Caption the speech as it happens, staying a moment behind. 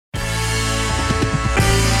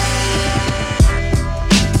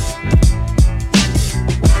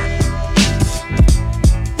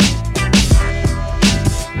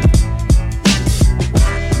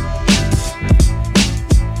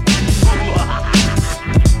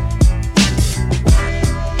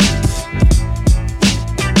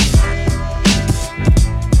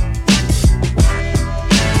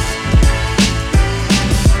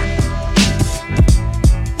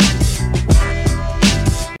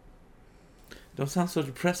Don't sound so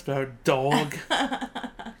depressed about it, dog.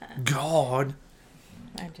 God.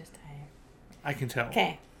 I'm just tired. I can tell.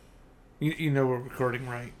 Okay. You know we're recording,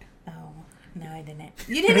 right? Oh, no, I didn't.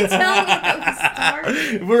 You didn't tell me it was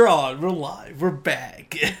started. We're on. We're live. We're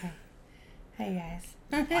back. Okay. Hey, guys.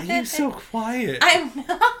 Why are you so quiet? I'm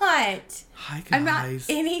not. Hi, guys. I'm not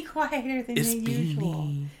any quieter than It's usual.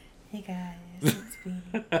 Beanie. Hey, guys. It's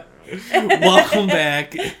Beanie. Welcome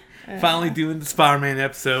back. Finally doing the Spider-Man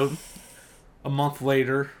episode. A month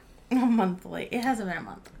later. A month late. It hasn't been a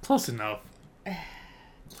month. Close enough.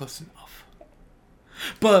 Close enough.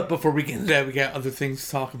 But before we get into that, we got other things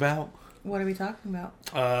to talk about. What are we talking about?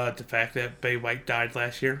 The fact that Betty White died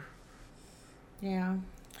last year. Yeah,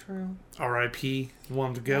 true. R.I.P. One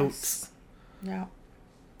of the goats. Yes. Yeah.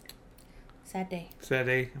 Sad day. Sad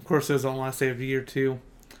day. Of course, it was on the last day of the year, too.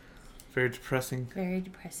 Very depressing. Very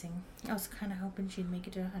depressing. I was kind of hoping she'd make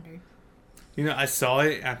it to 100. You know, I saw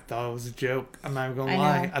it. I thought it was a joke. I'm not even going to I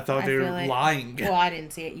lie. know. I thought I they were feel it. lying. Well, I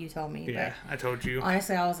didn't see it. You told me. Yeah, I told you. But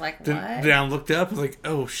honestly, I was like, what? Then I looked up. I was like,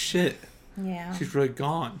 oh, shit. Yeah. She's really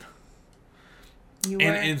gone. You were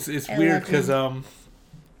And it's weird because I'm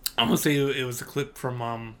going to say it was a clip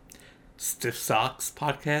from Stiff Socks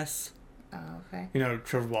podcast. Oh, okay. You know,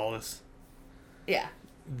 Trevor Wallace. Yeah.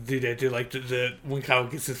 Dude, that did like the when Kyle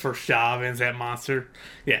gets his first job and is that monster.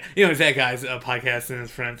 Yeah, you know, it's that guy's podcast and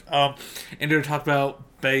his friends. And they were talking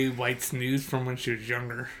about Betty White's news from when she was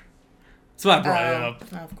younger. That's why I brought it up.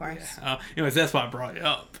 Oh, of course. Yeah. Anyways, that's why I brought it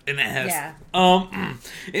up, and it has. Yeah.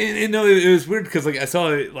 And no, it was weird because like I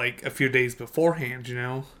saw it like a few days beforehand. You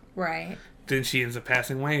know. Right. Then she ends up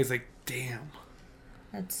passing away. It's like, damn.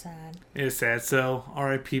 That's sad. It is sad. So,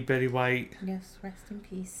 R.I.P. Betty White. Yes, rest in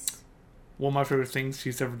peace. One of my favorite things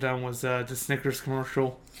she's ever done was the Snickers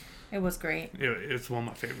commercial. It was great. It's one of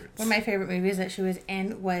my favorites. One of my favorite movies that she was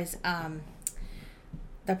in was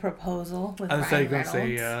The Proposal with I was Ryan going to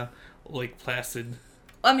Reynolds. say Lake Placid.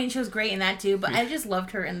 I mean, she was great in that too, but I just loved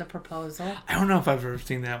her in The Proposal. I don't know if I've ever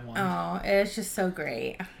seen that one. Oh, it was just so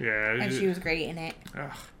great. Yeah. And she was great in it.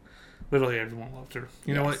 Ugh, literally everyone loved her.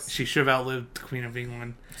 You know what? She should have outlived the Queen of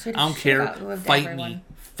England. She I don't should care. have outlived Fight everyone. me.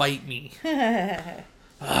 Fight me. Yeah.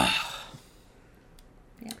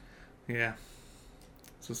 Yeah.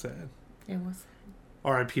 So sad. It was sad.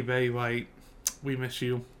 R.I.P. Betty White. We miss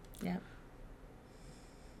you. Yep.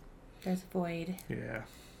 There's a void. Yeah.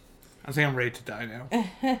 I think I'm ready to die now.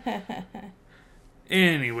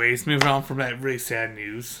 Anyways, moving on from that really sad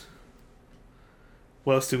news.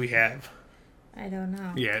 What else do we have? I don't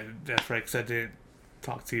know. Yeah, that's right, because I didn't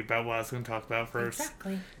talk to you about what I was going to talk about first.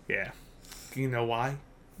 Exactly. Yeah. You know why?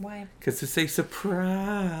 Why? Because it's a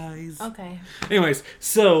surprise. Okay. Anyways,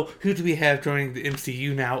 so who do we have joining the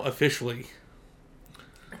MCU now officially?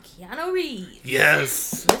 Keanu Reeves.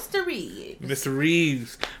 Yes! Mr. Reeves. Mr.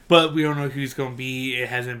 Reeves. But we don't know who he's going to be. It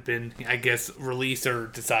hasn't been, I guess, released or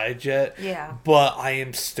decided yet. Yeah. But I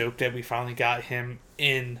am stoked that we finally got him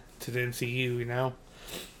in to the MCU, you know?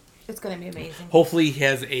 It's going to be amazing. Hopefully he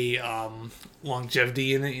has a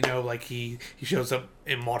longevity in it, you know, like he shows up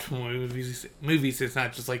in multiple movies. It's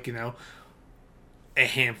not just like, you know, a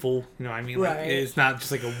handful, you know what I mean? Like, Right. it's not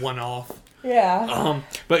just like a one-off. Yeah.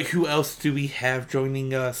 But who else do we have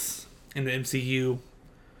joining us in the MCU?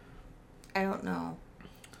 I don't know.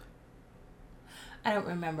 I don't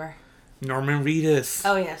remember. Norman Reedus.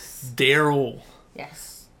 Oh, yes. Daryl.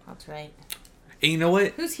 Yes. That's right. And you know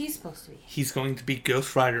what? Who's he supposed to be? He's going to be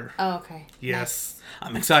Ghost Rider. Oh, okay. Yes.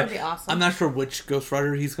 I'm excited. That'd be awesome. I'm not sure which Ghost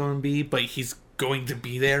Rider he's going to be, but he's going to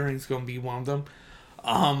be there and he's going to be one of them.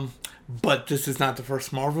 But this is not the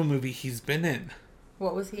first Marvel movie he's been in.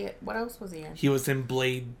 What was he? What else was he in? He was in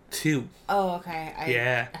Blade 2. Oh, okay. I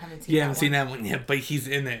haven't seen You that haven't seen that one yet, but he's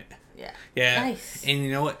in it. Yeah. Yeah. Nice. And you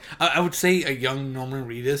know what? I would say a young Norman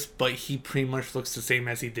Reedus, but he pretty much looks the same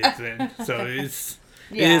as he did then. So it is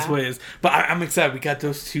what it is. But I'm excited. We got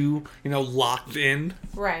those two, you know, locked in.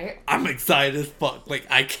 Right. I'm excited as fuck. Like,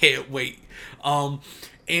 I can't wait.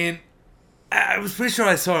 And I was pretty sure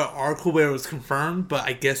I saw an article where it was confirmed, but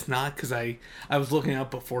I guess not, because I was looking up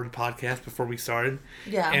before the podcast, before we started.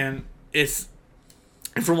 Yeah. And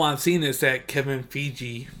from what I've seen, is that Kevin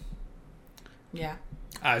Feige... Yeah.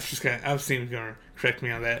 I was going to correct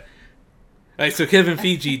me on that. Like, so Kevin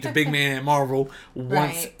Feige, the big man at Marvel,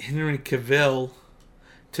 wants Henry Cavill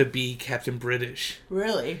to be Captain British.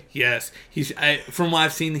 Really? Yes. From what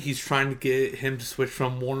I've seen, he's trying to get him to switch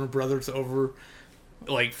from Warner Brothers over...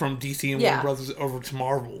 Like, from DC and Warner Brothers over to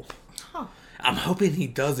Marvel. Huh. I'm hoping he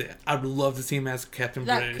does it. I'd love to see him as Captain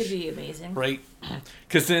British. That could be amazing. Right?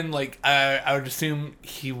 Because then, like, I would assume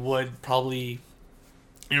he would probably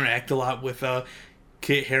interact a lot with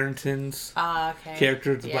Kit Harington's Okay.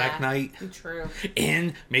 character, the Yeah, Black Knight. True.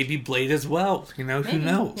 And maybe Blade as well. You know, who Maybe,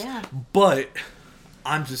 knows? yeah. But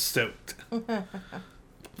I'm just stoked.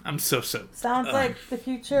 I'm so stoked. Sounds like the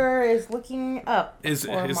future is looking up. It's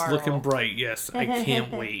Marvel. looking bright. Yes, I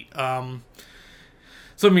can't wait.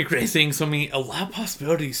 So many great things. So many, a lot of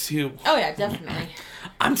possibilities too. Oh yeah, definitely.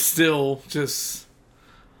 I'm still just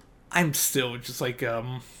like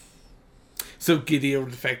so giddy over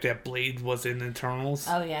the fact that Blade was in Eternals.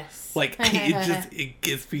 Oh yes. Like it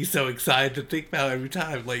gets me so excited to think about every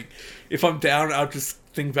time. Like if I'm down, I'll just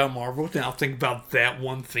think about Marvel, then I'll think about that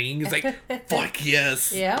one thing. It's like fuck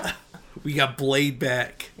yes. Yeah. We got Blade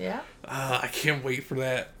back. Yeah. I can't wait for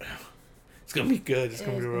that. It's gonna be good. It's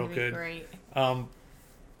gonna be real good. Great.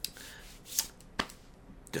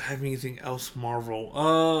 Do I have anything else Marvel?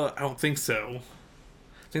 I don't think so.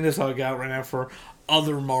 I think that's all I got right now for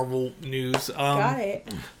other Marvel news. Got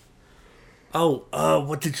it.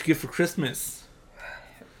 What did you get for Christmas?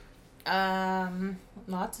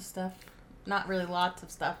 Lots of stuff. Not really lots of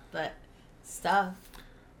stuff, but stuff.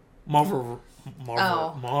 Marvel.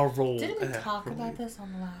 Didn't we talk about this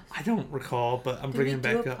on the last? I don't recall, but I'm bringing it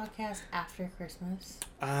back up. Did we do a podcast after Christmas?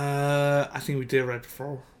 I think we did right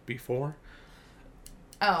before.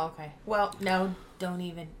 Oh, okay. Well, no, don't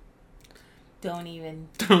even. Don't even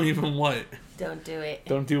what? Don't do it.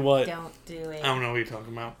 Don't do what? Don't do it. I don't know what you're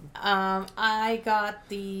talking about. I got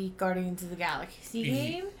the Guardians of the Galaxy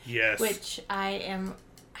game. Yes. Which I am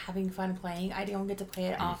having fun playing. I don't get to play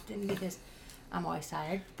it often because I'm always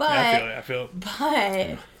tired. But I feel it.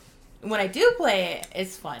 But when I do play it,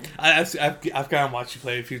 it's fun. I've gotten to watch you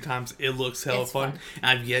play it a few times. It looks hella fun.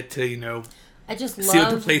 I've yet to, I just see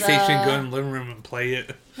love what the PlayStation, go in the living room and play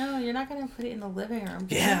it. No, you're not going to put it in the living room.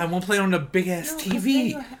 Yeah, I won't play it on a big ass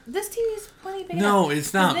TV. This TV is plenty big enough. No,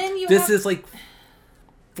 it's not. This is like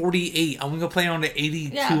 48. I'm going to play it on the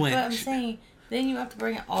 82 yeah, inch. But I'm saying, then you have to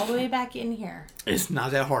bring it all the way back in here. It's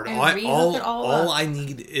not that hard. And All I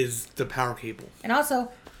need is the power cable. And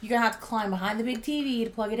also, you're going to have to climb behind the big TV to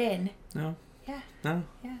plug it in. No. Yeah. No.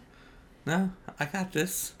 Yeah. No, I got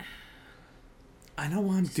this. I know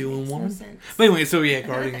what I'm doing, woman. No sense. But anyway, so yeah,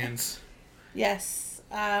 Guardians. Yes.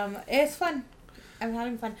 It's fun. I'm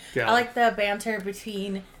having fun. Yeah. I like the banter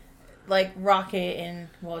between, like, Rocket and,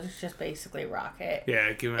 well, it's just basically Rocket.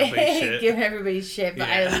 Yeah, giving everybody shit. Giving everybody shit, but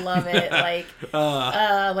Yeah. I love it. Like,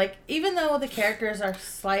 like, even though the characters are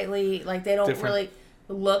slightly, like, they don't different. really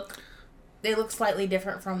look... They look slightly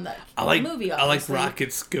different from the movie, obviously. I like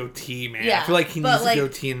Rocket's goatee, man. Yeah, I feel like he needs a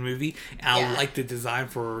goatee in the movie. And Yeah. I like the design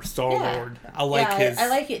for Star-Lord. Yeah. I like his I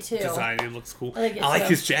like it too. design. It looks cool. I like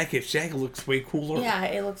his jacket. His jacket looks way cooler. Yeah,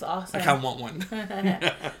 it looks awesome. I kind of want one.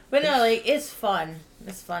 But no, like, it's fun.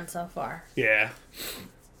 It's fun so far. Yeah.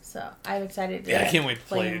 So, I'm excited to I can't wait to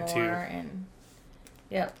play it more too. And,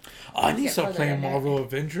 yep. Oh, I need to Get start further playing into it. Marvel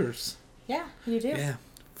Avengers. Yeah, you do. Yeah.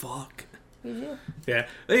 Fuck. You do. Yeah.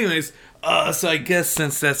 Anyways, so I guess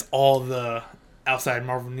since that's all the outside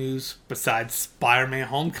Marvel news besides Spider-Man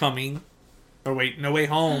Homecoming, or wait, No Way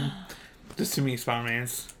Home, there's too many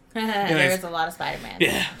Spider-Mans. There's a lot of Spider-Man.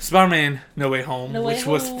 Yeah, Spider-Man No Way Home, which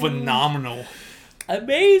was phenomenal.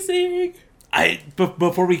 Amazing. But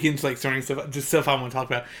before we get into like starting stuff, just stuff I want to talk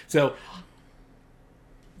about. So,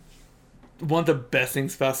 one of the best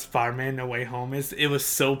things about Spider-Man No Way Home is it was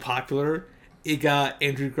so popular. It got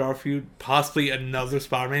Andrew Garfield possibly another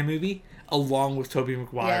Spider-Man movie along with Tobey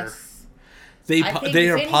Maguire. Yes. They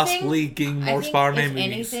are possibly getting more Spider-Man movies.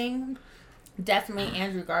 Anything, definitely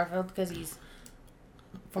Andrew Garfield because he's,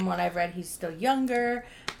 from what I've read, he's still younger.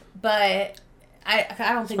 But I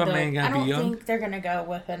don't think think they're gonna go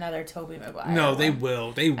with another Tobey Maguire. No, they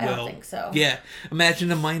will. They will. I don't think so. Yeah, imagine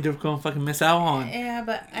the money they're gonna fucking miss out on. Yeah,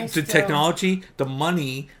 but the technology, the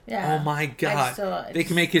money. Yeah, oh my god, they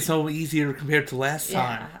can make it so easier compared to last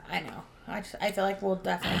time. Yeah, I know. I feel like we'll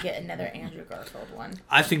definitely get another Andrew Garfield one.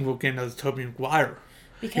 I think we'll get another Tobey Maguire.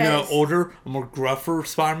 Because older, a more gruffer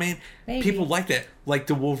Spider-Man. Maybe. People like that, like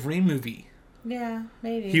the Wolverine movie. Yeah,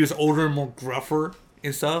 maybe. He was older and more gruffer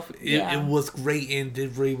and stuff. Yeah. It was great and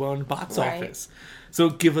did really well in the box office. So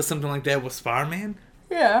give us something like that with Spider-Man.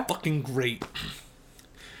 Yeah. Fucking great.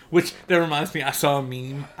 Which, that reminds me, I saw a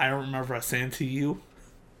meme. I don't remember if I sent it to you.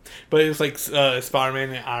 But it was like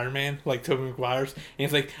Spider-Man and Iron Man, like Tobey Maguire's. And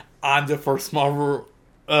it's like, I'm the first Marvel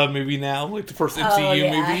movie now, like the first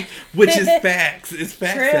MCU movie. Which is facts. It's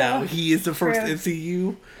facts True. now. He is the first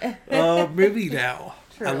MCU movie now.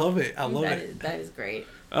 True. I love it. I love it. That is great.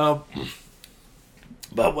 But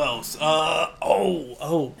what else?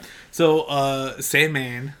 So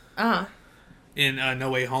Sandman in No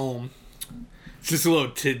Way Home. Just a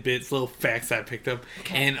little tidbits, little facts I picked up.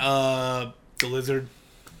 Okay. And the lizard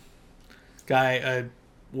guy,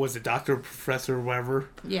 was it doctor, professor, whatever?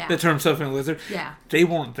 Yeah. That turned himself into a lizard? Yeah. They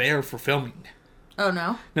weren't there for filming. Oh,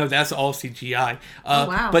 no? No, that's all CGI. Oh,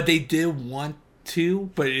 wow. But they did want to,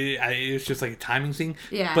 but it was just like a timing thing.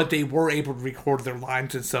 Yeah. But they were able to record their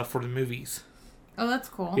lines and stuff for the movies. Oh, that's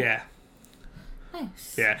cool. Yeah.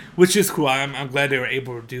 Nice. Yeah, which is cool. I'm glad they were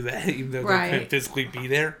able to do that, even though they couldn't physically be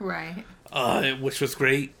there. Right. Which was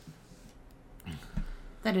great.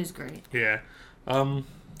 That is great. Yeah. But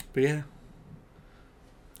yeah.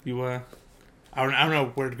 You I don't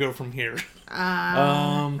know where to go from here.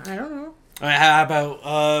 I don't know. How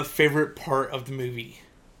about favorite part of the movie?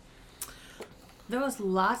 There was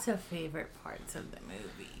lots of favorite parts of the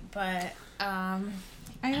movie, but I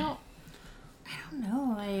don't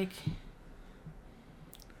know, like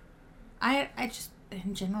I just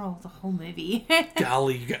in general the whole movie.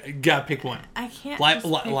 Golly, you gotta pick one. I can't. Life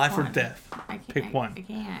one. or death. Pick one. I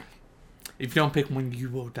can't. If you don't pick one, you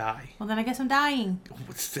will die. Well, then I guess I'm dying.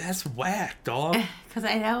 That's whack, dog. Because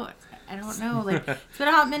I don't know. Like, it's been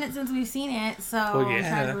a hot minute since we've seen it, so I'm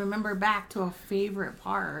trying to remember back to a favorite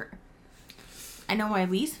part. I know my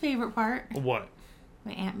least favorite part. What?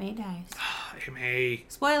 My Aunt May dies. Aunt May.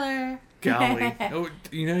 Spoiler. Golly. Oh,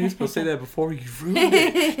 you're supposed to say that before. You ruined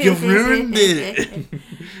it. You ruined it.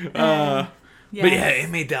 Yes. But yeah,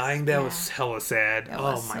 Aunt May dying, that was hella sad.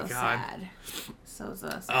 Oh my god. Sad. So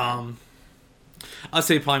sad. I'll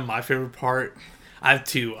say probably my favorite part. I have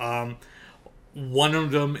two. One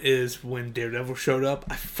of them is when Daredevil showed up.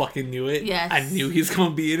 I fucking knew it. Yes. I knew he's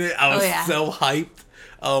gonna be in it. I was so hyped.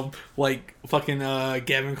 Like fucking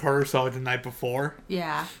Gavin Carter saw it the night before.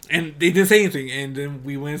 Yeah. And they didn't say anything. And then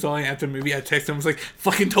we went and saw it after the movie. I texted him. I was like,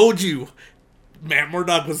 "Fucking told you, Matt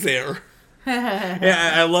Murdock was there."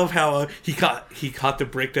 Yeah, I love how he caught the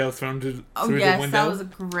brick that was thrown through the window. That was a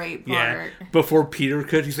great part. Yeah, before Peter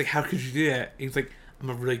could, he's like, "How could you do that?" He's like, "I'm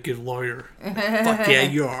a really good lawyer." Fuck yeah,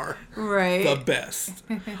 you are. Right. The best.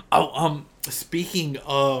 Speaking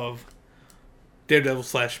of Daredevil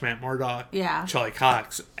 / Matt Murdock, Charlie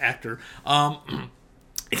Cox, actor. I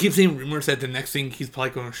keep seeing rumors that the next thing he's probably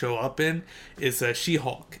going to show up in is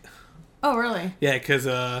She-Hulk. Oh, really? Yeah, because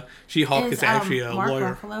She-Hulk is actually a Mark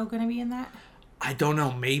lawyer. Ruffalo going to be in that? I don't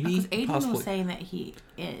know. Maybe. Because Aiden possibly. was saying that he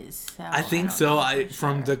is. So I think so.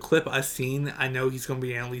 From the clip I've seen, I know he's going to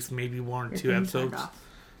be in at least maybe 1 or 2 episodes.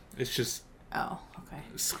 It's just. Oh, okay.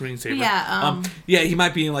 Screensaver. Yeah. Yeah, he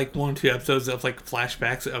might be in like 1 or 2 episodes of like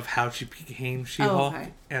flashbacks of how she became She-Hulk,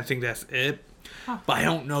 and I think that's it. Huh. But I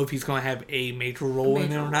don't know if he's going to have a major role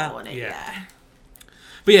in it or not. Yeah.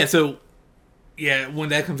 But yeah, so when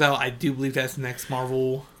that comes out, I do believe that's the next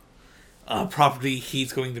Marvel property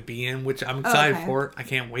he's going to be in, which I'm excited for. I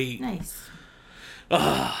can't wait. Nice.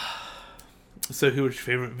 So who was your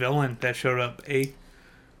favorite villain that showed up?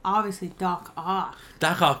 Obviously Doc Ock.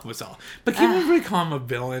 Doc Ock was all. But can you really call him a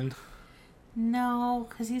villain? No,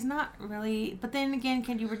 because he's not really. But then again,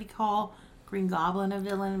 can you really call Green Goblin a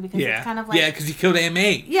villain? Because it's kind of like. Yeah, because he killed Aunt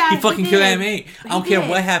May. Yeah, he fucking killed Aunt May. I don't care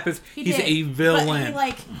what happens. He's a villain.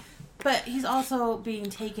 But he's also being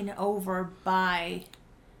taken over by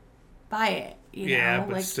it. You know?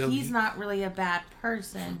 But like still, he's not really a bad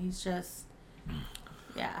person. He's just.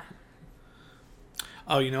 Yeah.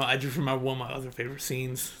 Oh, I just remember one of my other favorite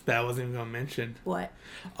scenes that I wasn't even going to mention. What?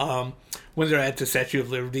 When they're at the Statue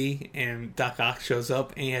of Liberty and Doc Ock shows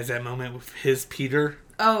up and he has that moment with his Peter.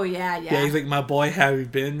 Oh, yeah. Yeah, he's like, "My boy, how have you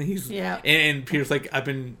been?" And Peter's like, "I've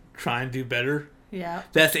been trying to do better." Yeah.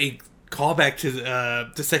 That's a callback to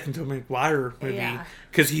the second Tobey Maguire movie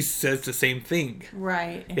because he says the same thing.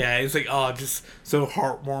 Right. Yeah, it's like, just so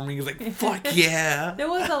heartwarming. He's like, "Fuck yeah!" There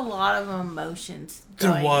was a lot of emotions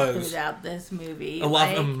throughout this movie. A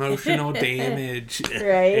lot of emotional damage.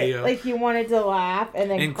 Right. Like he wanted to laugh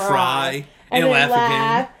and then cry and then laugh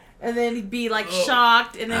again. And then he'd be like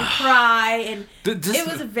shocked and then cry, and it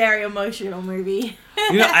was a very emotional movie.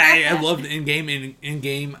 I loved Endgame, and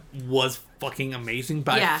Endgame was fucking amazing,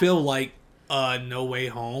 but I feel like No Way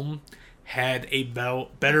Home had a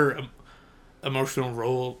better emotional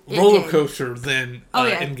roller coaster than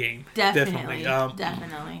Endgame.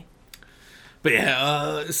 Definitely. But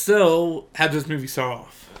yeah, so how does this movie start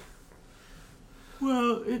off?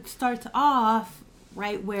 Well, it starts off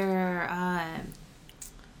right where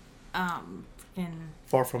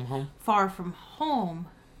Far From Home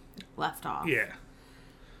left off. Yeah.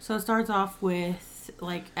 So it starts off with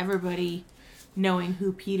like everybody knowing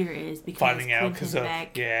who Peter is because finding out because of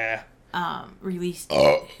Beck, released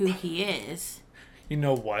who he is. You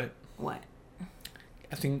know what? What?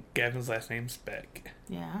 I think Gavin's last name's Beck.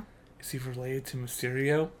 Yeah. Is he related to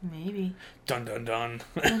Mysterio? Maybe. Dun dun dun.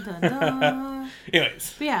 Dun dun dun.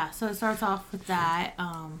 Anyways. But yeah, so it starts off with that,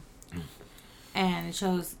 and it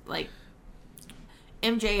shows like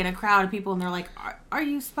MJ and a crowd of people, and they're like, "Are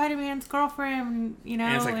you Spider-Man's girlfriend?" You know,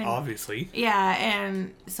 and it's like obviously. Yeah,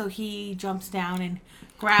 and so he jumps down and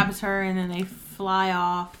grabs her, and then they fly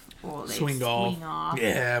off. Well, they swing off.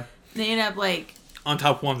 Yeah. They end up like. On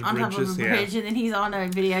top of one of the bridges, top of a bridge, and then he's on a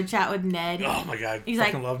video chat with Ned. Oh my god, he's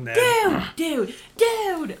fucking love Ned. Dude.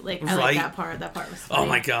 Like, I like that part. That part was funny. Oh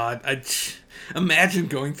my god, imagine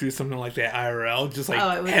going through something like that IRL, just like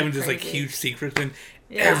having just like huge secrets and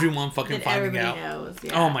everyone fucking finding out. Knows,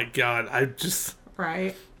 Oh my god, I just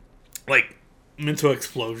like mental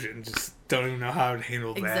explosion. Just don't even know how to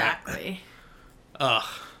handle that. Exactly.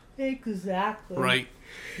 Exactly. Right.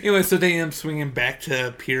 Anyway, so they end up swinging back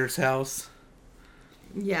to Peter's house.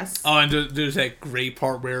 Yes. Oh, and there's that great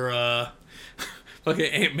part where fucking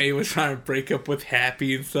Aunt May was trying to break up with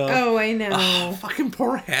Happy and stuff. Oh, I know. Oh, fucking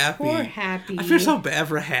poor Happy. Poor Happy. I feel so bad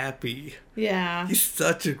for Happy. Yeah. He's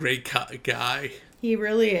such a great guy. He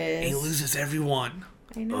really is. And he loses everyone.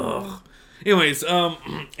 I know. Ugh. Anyways,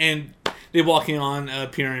 and they walking on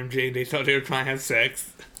Peter and MJ. They thought they were trying to have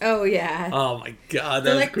sex. Oh yeah. Oh my god,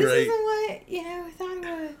 that was great. This isn't what I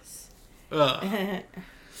thought it was.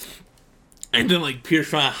 And then, like, Peter's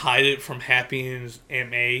trying to hide it from Happy and his Aunt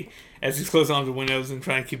May as he's closing all the windows and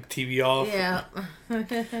trying to keep the TV off. Yeah.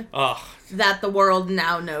 That the world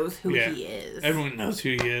now knows who he is. Everyone knows who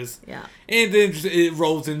he is. Yeah. And then it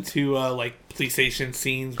rolls into, like, police station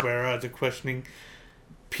scenes where they're questioning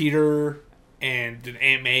Peter and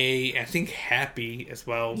Aunt May, and I think Happy as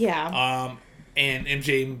well. Yeah. And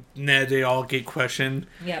MJ and Ned, they all get questioned.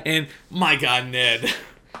 Yeah. And, my God, Ned...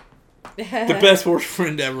 the best worst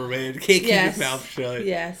friend ever, man. Can't keep his mouth shut.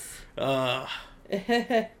 Yes.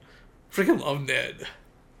 Freaking love Ned.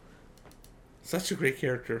 Such a great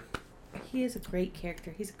character. He is a great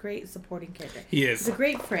character. He's a great supporting character. He is. He's a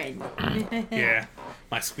great friend. Yeah.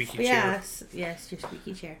 My squeaky chair. Yes, your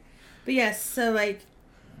squeaky chair. But yes, so like,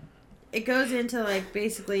 it goes into like,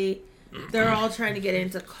 basically, they're all trying to get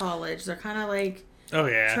into college. They're kind of like,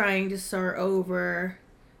 trying to start over.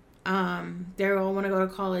 They all want to go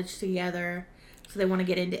to college together, so they want to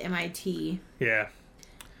get into MIT. Yeah.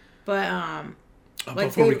 But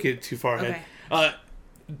before we get too far ahead,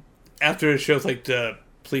 after it shows like the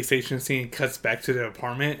police station scene, it cuts back to the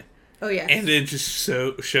apartment. Oh yeah. And it just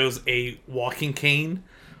shows a walking cane.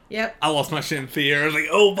 Yep. I lost my shit in theater. I was like,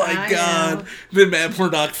 oh my god. Then Matt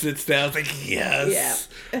Murdock sits down. I was like, yes.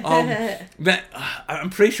 Yeah. I'm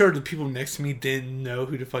pretty sure the people next to me didn't know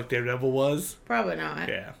who the fuck Daredevil was. Probably not.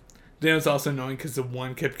 Yeah. Then it was also annoying because the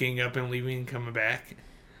one kept getting up and leaving and coming back.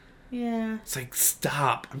 Yeah. It's like,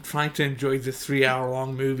 stop. I'm trying to enjoy this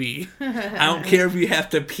 3-hour-long movie. I don't care if you have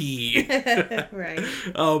to pee. Right.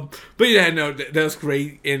 But yeah, no, that was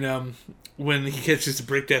great. And when he catches the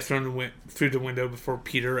brick that's thrown through the window before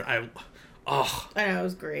Peter, I know, it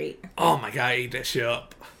was great. Oh my god, I ate that shit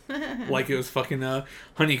up. Like it was fucking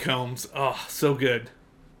honeycombs. Oh, so good.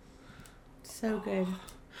 So good.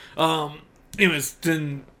 Anyways,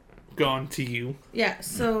 then go on to you. Yeah,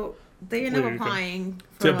 so they end up applying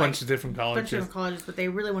to a bunch of different colleges. But they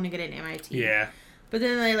really want to get into MIT. Yeah. But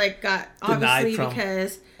then they got obviously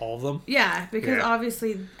because all of them. Yeah, because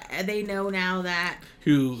obviously they know now that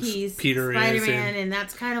he's Peter Spider-Man, and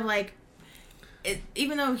that's kind of like,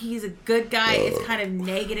 even though he's a good guy, it's kind of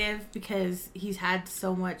negative because he's had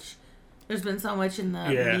so much. There's been so much in the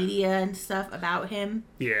media and stuff about him.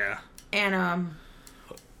 Yeah. And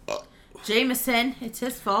Jameson, it's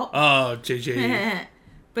his fault. Oh, JJ.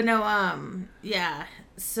 But no, yeah.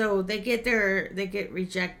 So they get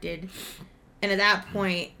rejected. And at that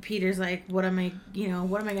point, Peter's like, what am I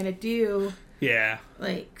gonna do? Yeah.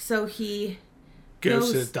 Like, so he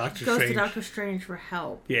goes to Doctor Strange for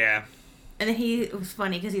help. Yeah. And then it was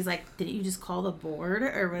funny because he's like, didn't you just call the board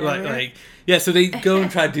or whatever? So they go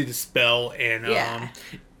and try to do the spell, and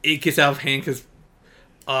it gets out of hand because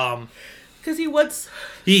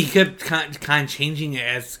he kept kind of changing it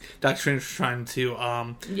as Doctor Strange was trying to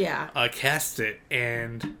cast it,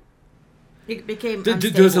 and it became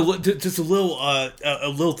there's a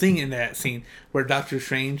little thing in that scene where Doctor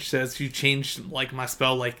Strange says you changed like my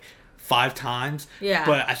spell like 5 times. Yeah.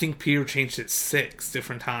 But I think Peter changed it 6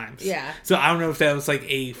 different times. Yeah. So I don't know if that was like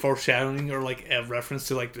a foreshadowing or like a reference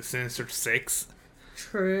to like the Sinister Six.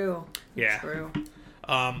 True. Yeah. True.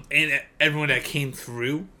 And everyone that came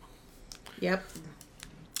through. Yep.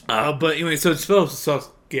 But anyway, so it's supposed to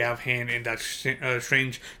get out of hand, and Doctor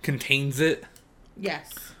Strange contains it.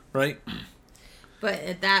 Yes. Right. But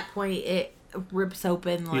at that point, rips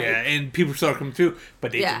open. Like, yeah, and people start coming through,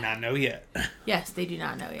 but they do not know yet. Yes, they do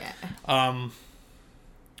not know yet.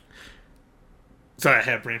 Sorry, I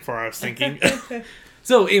had a brain fart. I was thinking.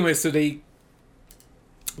 So anyway, so they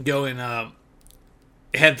go and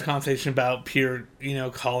have the conversation about Peter,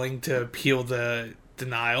 calling to appeal the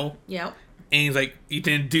denial. Yep. And he's like, "You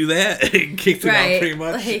didn't do that," and kicks it out pretty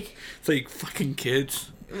much. Like, it's like fucking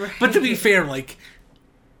kids. Right. But to be fair, like,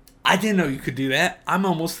 I didn't know you could do that. I'm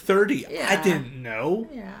almost 30. Yeah. I didn't know.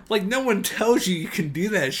 Yeah. Like, no one tells you can do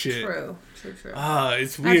that shit. True.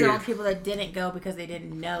 It's weird. That's all people that didn't go because they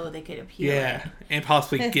didn't know they could appeal. Yeah, and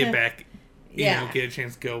possibly get back, get a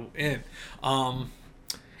chance to go in. And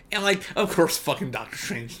like, of course, fucking Doctor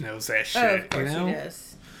Strange knows that shit. Oh, of course he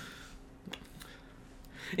does.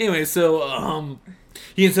 Anyway, so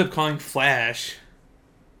he ends up calling Flash.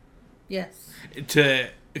 Yes.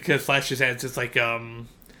 Because Flash just has this like kind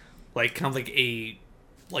of like a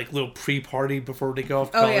little pre-party before they go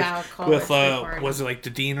off college. Oh yeah, with was it like the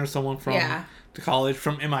dean or someone from the college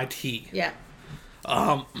from MIT? Yeah.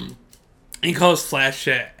 He calls Flash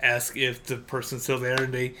to ask if the person's still there,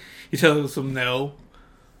 and he tells them no.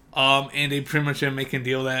 And they pretty much make a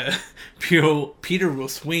deal that Peter will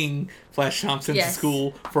swing Flash Thompson to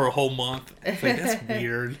school for a whole month. It's like, that's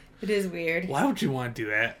weird. It is weird. Why would you want to do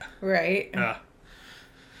that? Right.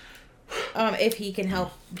 If he can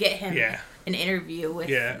help get him an interview with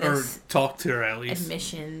or talk to her at least.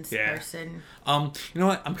 Admissions person. You know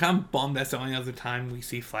what? I'm kind of bummed that's the only other time we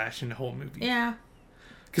see Flash in the whole movie. Yeah.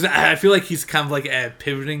 Because I feel like he's kind of like at a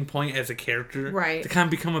pivoting point as a character. Right. To kind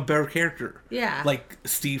of become a better character. Yeah. Like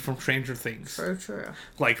Steve from Stranger Things. So true.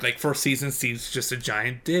 Like first season, Steve's just a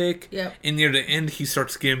giant dick. Yep. And near the end, he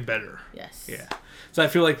starts getting better. Yes. Yeah. So I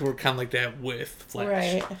feel like we're kind of like that with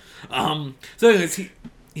Flash. Right. So anyways,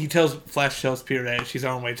 Flash tells Peter that she's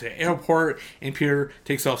on her way to the airport, and Peter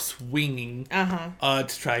takes off swinging to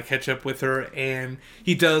try to catch up with her, and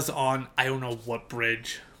he does on, I don't know what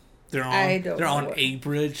bridge they're on. They're on a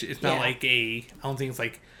bridge. It's not like I don't think it's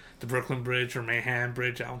like the Brooklyn Bridge or Manhattan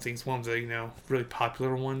Bridge. I don't think it's one of the, really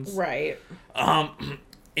popular ones. Right.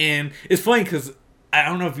 And it's funny because I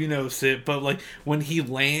don't know if you noticed it, but like when he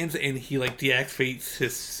lands and he like deactivates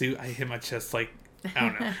his suit, I hit my chest like, I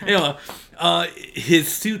don't know. His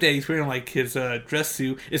suit that he's wearing, like his dress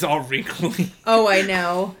suit, is all wrinkly. Oh, I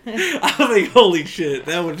know. I was like, holy shit,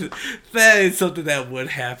 that is something that would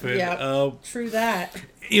happen. Yeah, true that.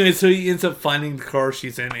 Anyway, so he ends up finding the car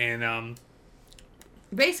she's in and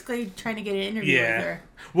basically trying to get an interview with her.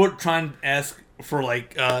 We're trying to ask for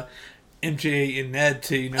like MJ and Ned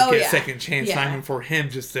to get a second chance time for him,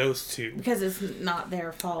 just those two, because it's not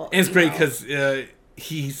their fault. And it's great because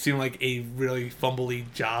he seemed like a really fumbly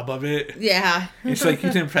job of it. Yeah. It's like,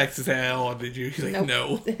 you didn't practice that at all, did you? He's like,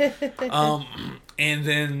 no. And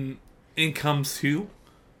then in comes who?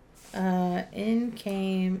 In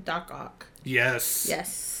came Doc Ock.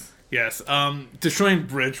 Yes. Yes. Destroying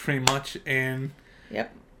bridge pretty much, and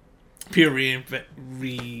Peter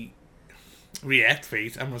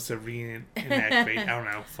reactivates. I'm gonna say reenactivate. I don't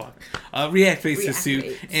know. Fuck. Reactivates his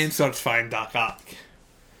suit and starts fighting Doc Ock.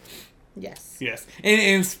 Yes. And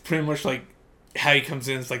it's pretty much like how he comes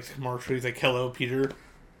in. It's like the commercial. He's like, "Hello, Peter."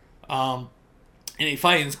 And he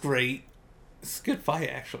fights. It's great. It's a good fight,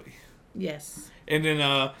 actually. Yes. And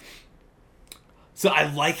then, so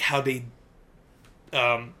I like how they,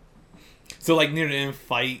 so like near the end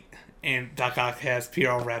fight, and Doc Ock has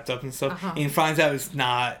Peter all wrapped up and stuff, and he finds out it's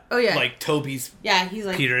not like Toby's he's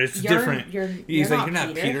like, Peter. It's different. He's like, "You're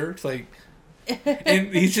not Peter." It's like,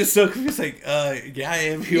 and he's just so confused, like, yeah, I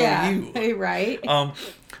am. Who are you? Right.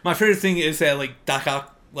 My favorite thing is that like Doc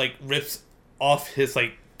Ock like rips off his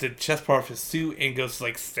like the chest part of his suit and goes to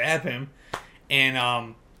like stab him,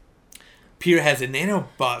 and Peter has a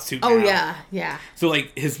nanobot suit. Oh now. yeah. So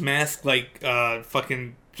like his mask like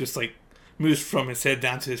fucking just like moves from his head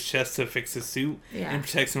down to his chest to fix his suit and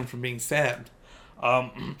protects him from being stabbed.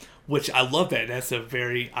 Which I love that. That's a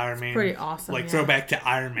very Iron Man. Pretty awesome. Like throwback to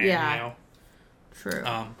Iron Man. Yeah. True.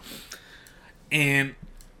 And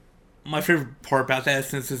my favorite part about that,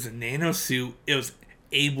 since it's a nano suit, it was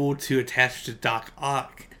able to attach to Doc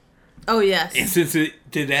Ock. Oh yes. And since it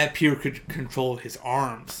did that, Peter could control his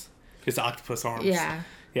arms, his octopus arms. Yeah.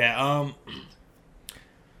 And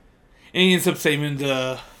he ends up saving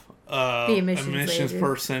the admissions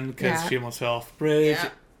person because she almost fell off the bridge. Yeah.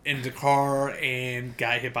 In the car and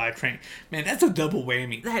got hit by a train. Man, that's a double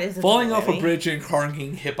whammy. That is falling off a bridge and car and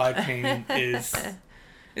getting hit by a train is.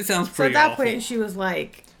 It sounds pretty. So at that awful. point, she was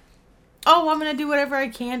like, "Oh, I'm gonna do whatever I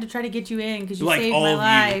can to try to get you in because you like, saved my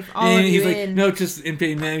life." All and of you. He's like, in. "No, just in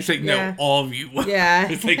pain." Man, he's like, "No, all of you." Yeah.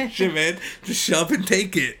 It's like, shit, man, just shove and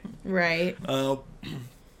take it. Right.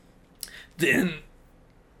 Then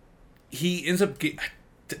he ends up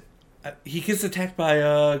he gets attacked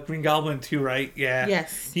by Green Goblin too, right? Yeah.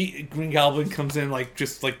 Yes. Green Goblin comes in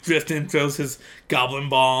just drifting, throws his goblin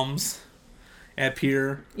bombs at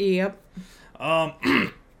Peter. Yep.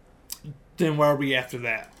 Then where are we after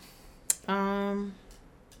that? I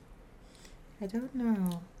don't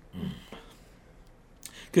know.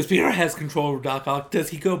 Because Peter has control over Doc Ock. Does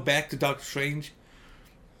he go back to Doctor Strange?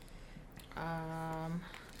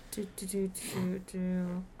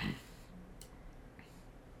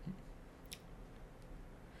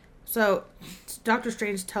 So, Doctor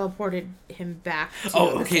Strange teleported him back to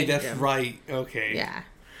okay, that's right. Okay. Yeah.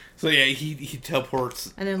 So, yeah, he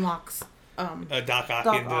teleports... And then locks... Doc Ock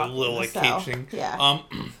into a little, cage thing. Yeah.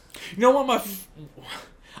 You know what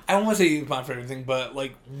I don't want to say my favorite thing, but,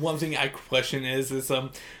 one thing I question is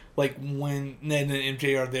when Ned and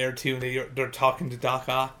MJ are there, too, and they're talking to Doc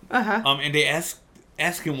Ock. Uh-huh. And they ask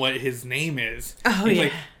him what his name is. Oh, he's yeah.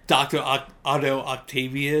 like, Dr. Otto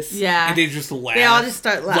Octavius. Yeah. And they just laugh. They all just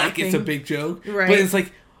start laughing. Like it's a big joke. Right. But it's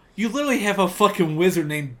like, you literally have a fucking wizard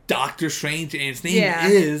named Doctor Strange, and his name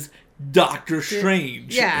is Doctor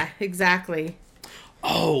Strange. Yeah, exactly.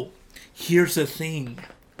 Oh, here's the thing.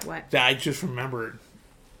 What? That I just remembered.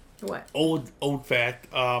 What? Old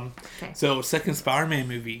fact. Okay. So, second Spider-Man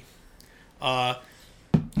movie.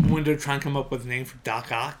 When they're trying to come up with a name for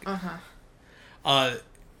Doc Ock. Uh-huh.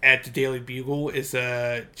 At the Daily Bugle is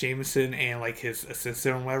Jameson and his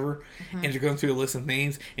assistant or whatever, and they're going through a list of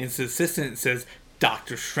names, and his assistant says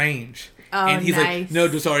Doctor Strange, and he's like, "No,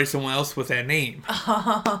 there's already someone else with that name."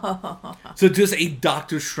 So just a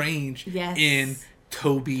Doctor Strange in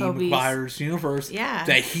Tobey Maguire's universe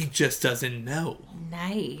that he just doesn't know.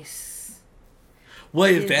 Nice. What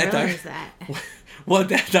if what if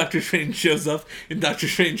that Doctor Strange shows up in Doctor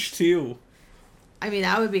Strange 2? I mean,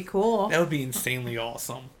 that would be cool. That would be insanely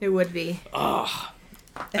awesome. It would be. I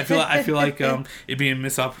feel like it'd be a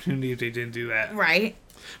missed opportunity if they didn't do that. Right.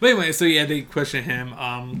 But anyway, so yeah, they question him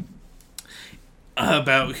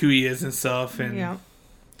about who he is and stuff, and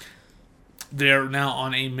they're now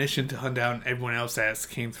on a mission to hunt down everyone else that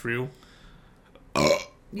came through.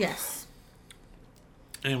 Yes.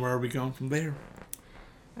 And where are we going from there?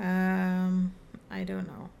 I don't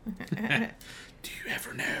know. Do you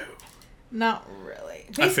ever know? Not really.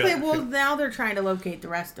 Basically, now they're trying to locate the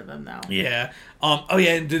rest of them, though. Yeah. Oh,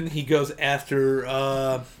 yeah, and then he goes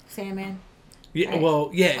after... Sandman? Yeah, well,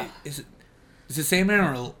 yeah. Is it Sandman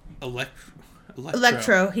or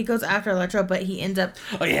Electro. He goes after Electro, but he ends up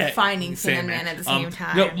finding Sandman at the same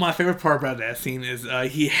time. No, my favorite part about that scene is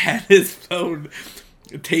he had his phone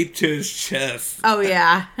taped to his chest. Oh,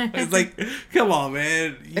 yeah. It's like, come on,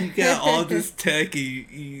 man. You got all this tech,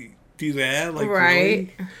 you do that? Right.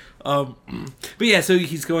 Really? But yeah, so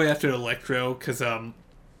he's going after Electro because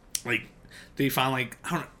they find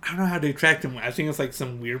I don't know how they tracked him. I think it's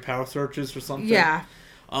some weird power searches or something. Yeah.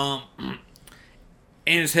 And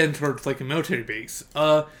it's heading towards a military base.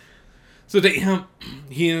 So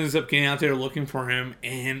he ends up getting out there looking for him,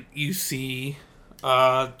 and you see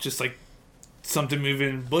just something moving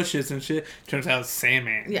in bushes and shit. Turns out it's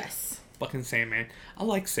Sandman. Yes. Fucking Sandman. I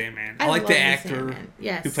like Sandman. I like the actor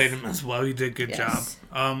who played him as well. He did a good job.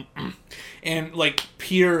 And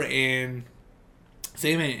Peter and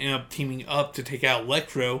Sandman end up teaming up to take out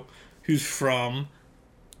Electro, who's from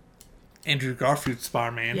Andrew Garfield's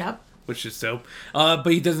Spider-Man. Yep. Which is dope. But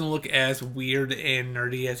he doesn't look as weird and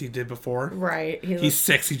nerdy as he did before. Right. He's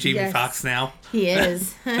sexy Jamie Foxx now. He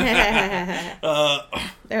is. They're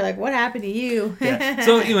like, what happened to you? Yeah.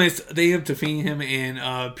 So anyways, they end up defeating him,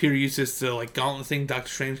 and Peter uses the gauntlet thing Doctor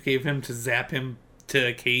Strange gave him to zap him to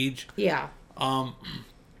a cage. Yeah. And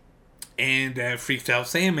that freaks out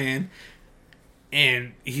Sandman,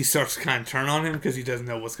 and he starts to kind of turn on him because he doesn't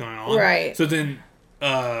know what's going on. Right. So then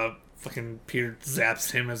fucking Peter zaps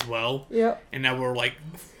him as well. Yep. And now we're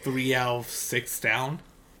 3 out of 6 down.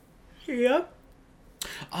 Yep.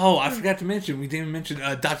 Oh, I forgot to mention. We didn't mention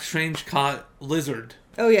Doctor Strange caught Lizard.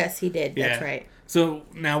 Oh, yes, he did. Yeah. That's right. So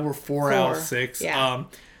now we're 4 out of 6. Yeah.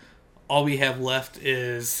 All we have left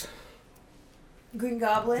is Green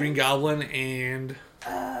Goblin and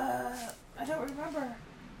I don't remember.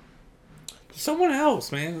 Someone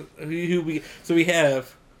else, man. So we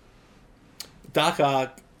have Doc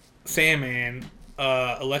Ock, Sandman,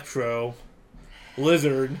 Electro,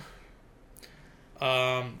 Lizard,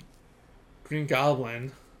 Green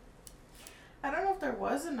Goblin. I don't know if there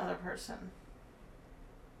was another person.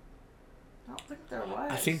 I don't think there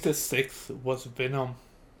was. I think the 6th was Venom.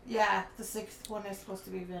 Yeah, the 6th one is supposed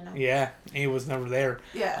to be Venom. Yeah, and he was never there.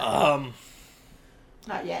 Yeah.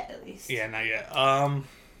 Not yet, at least. Yeah, not yet.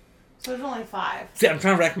 So there's only 5. See, I'm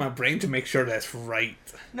trying to rack my brain to make sure that's right.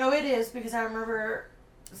 No, it is, because I remember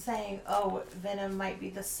saying, oh, Venom might be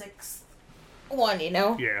the 6th one, you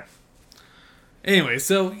know? Yeah. Anyway,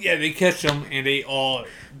 so, yeah, they catch him, and they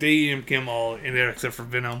imp him all in there except for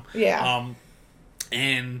Venom. Yeah.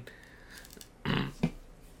 And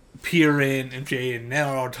Peter and MJ and Nell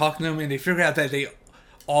are talking to him, and they figure out that they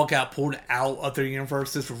all got pulled out of their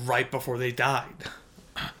universes right before they died.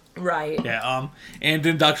 Right. Yeah, and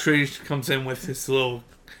then Doctor Strange comes in with his little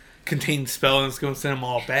contained spell and is going to send them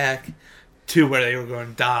all back to where they were going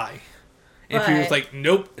to die. And Peter's like,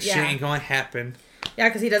 nope, shit ain't going to happen. Yeah,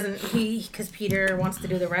 because Peter wants to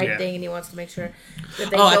do the right thing, and he wants to make sure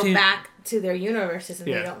that they go back to their universes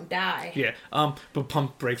and they don't die. Yeah, but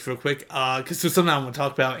pump breaks real quick, because there's something I want to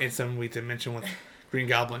talk about and something we did mention with Green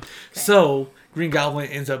Goblin. Okay. So, Green Goblin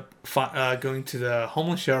ends up going to the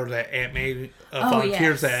homeless shelter that Aunt May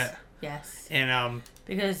volunteers at. Yes. And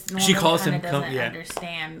because she calls him doesn't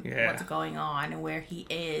understand what's going on and where he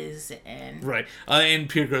is, and right. And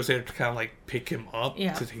Peter goes there to kind of like pick him up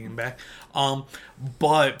to take him back.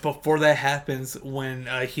 But before that happens, when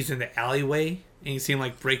he's in the alleyway and you see him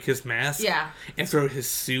like break his mask, and throw his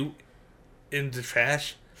suit in the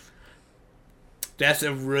trash. That's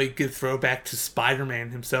a really good throwback to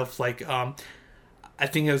Spider-Man himself. Like, I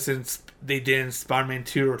think it was they did in Spider-Man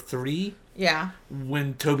 2 or 3. Yeah.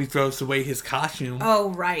 When Tobey throws away his costume.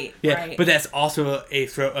 Oh, right. Yeah, right. But that's also a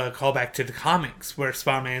callback to the comics where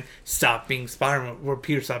Spider-Man stopped being Spider-Man, where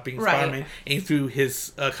Peter stopped being Spider-Man, and he threw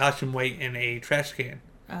his costume away in a trash can.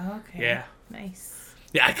 Oh, okay. Yeah. Nice.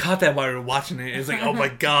 Yeah, I caught that while we were watching it. It's like, oh my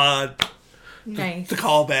god. Nice. The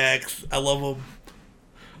callbacks. I love them.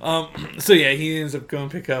 So yeah, he ends up going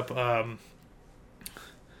to pick up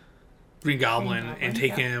Green Goblin and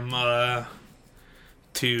take him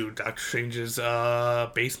to Doctor Strange's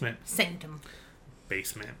basement. Sanctum.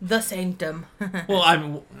 Basement. The Sanctum.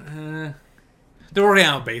 Well, they're working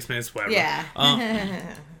out basements, whatever.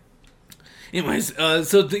 Yeah. Anyways,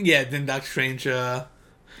 then Doctor Strange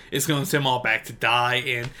is going to send them all back to die,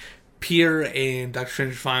 and Peter and Doctor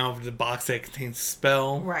Strange find over the box that contains a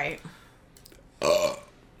spell. Right.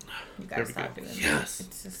 You gotta stop doing that.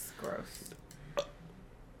 It's just gross.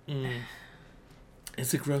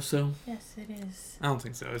 Is it gross though? Yes, it is. I don't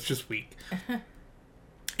think so. It's just weak.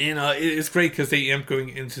 And it's great because they end up going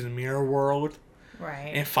into the mirror world.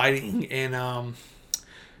 Right. And fighting, and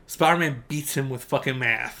Spider-Man beats him with fucking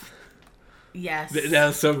math. Yes. That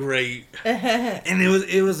was so great. And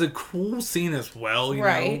it was a cool scene as well, you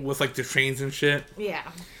know, with like the trains and shit. Yeah.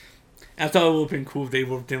 I thought it would have been cool if they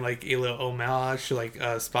would have done like a little homage to like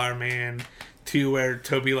Spider-Man 2 where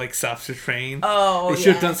Tobey like stops the train. Oh, they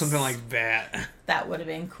should have done something like that. That would have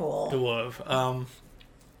been cool. It would have.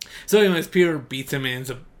 So anyways, Peter beats him and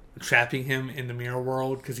ends up trapping him in the mirror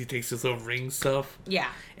world because he takes his little ring stuff. Yeah.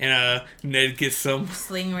 And Ned gets some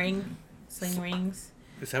sling rings.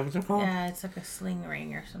 Is that what they're called? Yeah, it's like a sling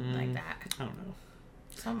ring or something like that. I don't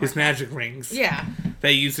know. His magic rings. Yeah.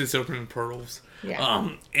 That he uses to open portals. Yeah.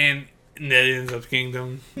 And Ned ends up getting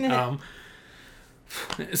them.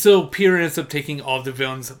 So Peter ends up taking all the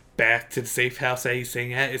villains back to the safe house that he's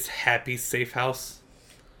staying at. It's Happy's safe house.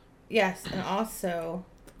 Yes, and also...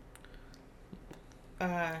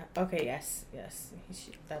 okay, yes. That's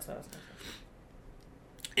what I was going to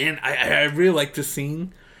say. And I really like this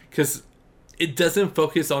scene because it doesn't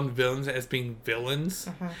focus on villains as being villains.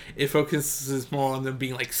 It focuses more on them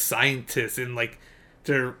being like scientists in like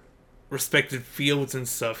their respective fields and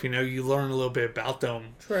stuff. You know, you learn a little bit about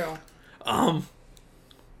them. True.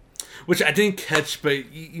 Which I didn't catch,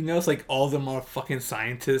 but you know, it's like all of them are fucking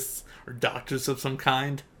scientists or doctors of some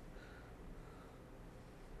kind.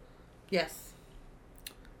 Yes.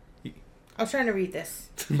 I was trying to read this.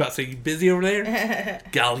 I'm about to say, you busy over there?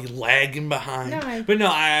 Golly, lagging behind. I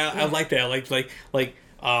like that. I like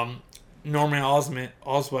Norman Osmond.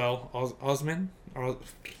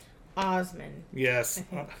 Yes.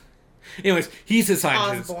 Anyways, he's a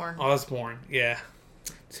scientist. Osborn. Yeah.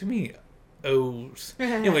 Too many O's.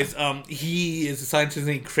 Anyways, he is a scientist and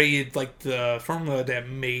he created like the formula that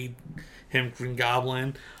made him Green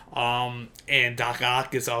Goblin. And Doc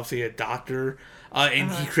Ock is obviously a doctor.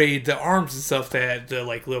 And he created the arms and stuff that the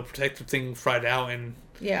like little protective thing fried out and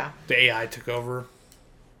the AI took over.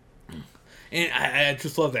 And I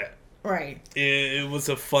just love that. Right. It was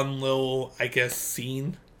a fun little, I guess,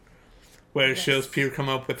 scene where it shows Peter come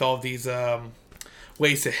up with all these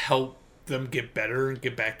ways to help them get better and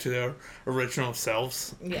get back to their original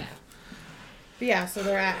selves. Yeah. But yeah, so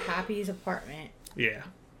they're at Happy's apartment. Yeah.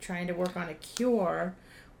 Trying to work on a cure,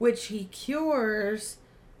 which he cures...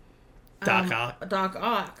 Doc Ock. Doc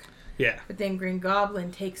Ock. Yeah. But then Green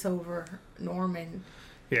Goblin takes over Norman.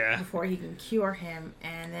 Yeah. Before he can cure him,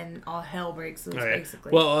 and then all hell breaks loose,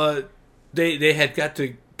 basically. Well, they had got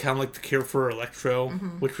to kind of like the cure for Electro,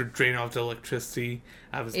 which would drain off the electricity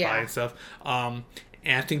out of his body and stuff. And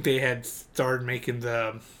I think they had started making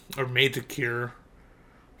made the cure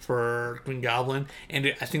for Green Goblin,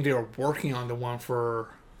 and I think they were working on the one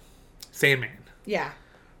for Sandman. Yeah.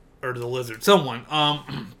 Or the Lizard. Someone.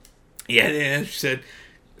 Yeah, and she said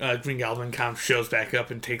Green Goblin kind of shows back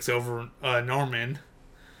up and takes over Norman.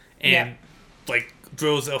 And, like,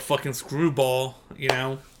 throws a fucking screwball, you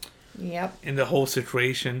know? Yep. In the whole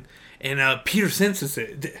situation. And Peter senses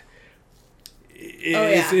it.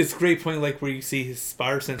 It's a great point, like, where you see his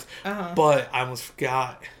spider sense. But I almost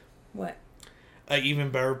forgot. What? An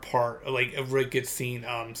even better part, like, a really good scene.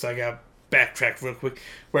 So I got to backtrack real quick.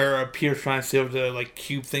 Where Peter's trying to steal the, like,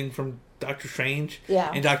 cube thing from Doctor Strange.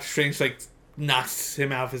 Yeah. And Doctor Strange, like, knocks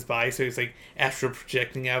him out of his body, so he's like astral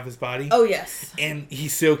projecting out of his body. Oh yes. And he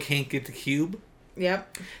still can't get the cube.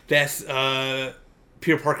 Yep. That's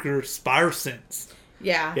Peter Parker's spider sense.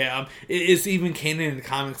 Yeah. Yeah. It's even canon in the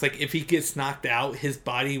comics. Like if he gets knocked out, his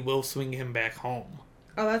body will swing him back home.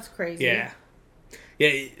 Oh, that's crazy. Yeah.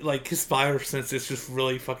 Yeah, like his spider sense is just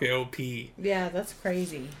really fucking OP. Yeah, that's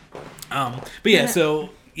crazy. But yeah, so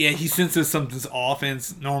yeah, he senses something's off, and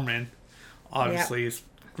it's Norman. Obviously, it's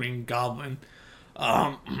Green Goblin.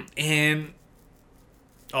 And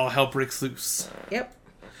all hell breaks loose. Yep.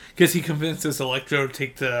 Because he convinces Electro to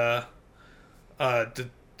take the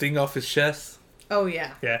thing off his chest. Oh,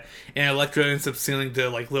 yeah. Yeah. And Electro ends up sealing the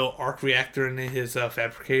like little arc reactor in his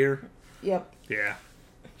fabricator. Yep. Yeah.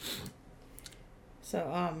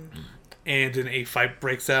 So, And then a fight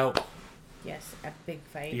breaks out. Yes, a big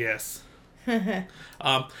fight. Yes. But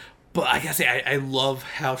I gotta say, I love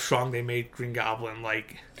how strong they made Green Goblin.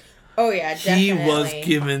 Like, oh yeah, definitely. He was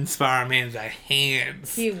giving Spider-Man the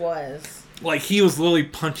hands. He was. Like, he was literally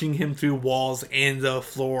punching him through walls and the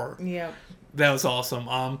floor. Yep. That was awesome.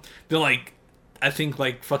 Then, like, I think,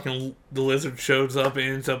 like, fucking the Lizard shows up and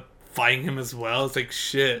ends up fighting him as well. It's like,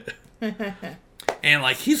 shit. And,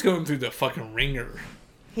 like, he's going through the fucking ringer.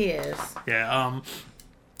 He is. Yeah,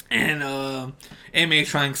 and Aunt May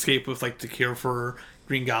trying to escape with, like, the cure for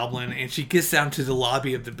Green Goblin, and she gets down to the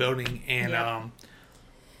lobby of the building, and and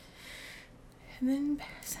then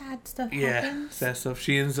sad stuff happens. Yeah, sad stuff.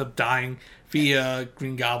 She ends up dying via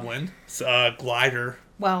Green Goblin's glider.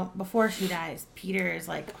 Well, before she dies, Peter is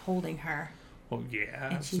like holding her. Oh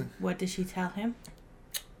yeah. And what does she tell him?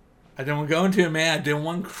 I didn't want to go into it, man. I didn't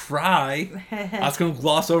want to cry. I was going to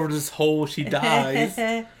gloss over this whole she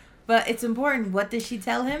dies. But it's important. What does she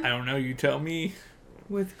tell him? I don't know. You tell me.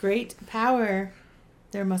 With great power,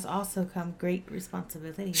 there must also come great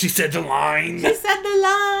responsibility. She said the line. She said the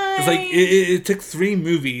line. It's like, it took 3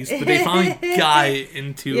 movies, but they finally got it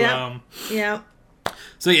into... Yep.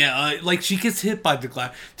 So yeah, like she gets hit by the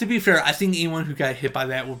glider. To be fair, I think anyone who got hit by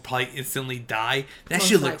that would probably instantly die. That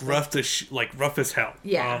shit looked rough as hell.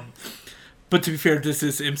 Yeah. But to be fair, this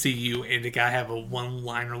is MCU, and the guy have a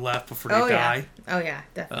one-liner left before they die. Oh yeah,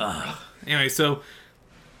 definitely. Anyway, so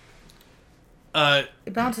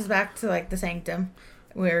it bounces back to like the Sanctum,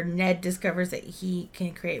 where Ned discovers that he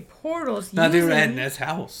can create portals. No, they were at Ned's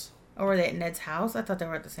house. Or were they at Ned's house? I thought they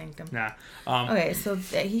were at the Sanctum. Nah. Okay, so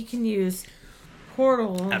that he can use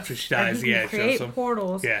portals after she dies. He can create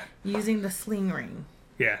portals. Yeah. Using the sling ring.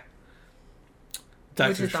 Yeah.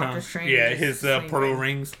 Doctor Strange. Yeah, his portal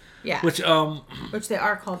rings. Yeah. Which they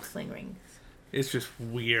are called sling rings. It's just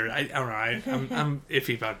weird. I don't know. I'm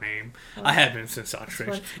iffy about name. I have been since Doctor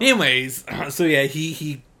Strange. Anyways, so yeah,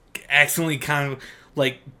 he accidentally kind of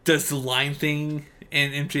like does the line thing,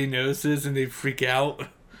 and MJ notices, and they freak out.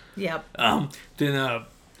 Yep. Then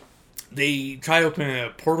they try to open a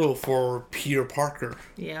portal for Peter Parker.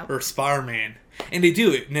 Yeah. Or Spider-Man, and they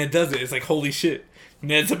do it. Ned does it. It's like, holy shit.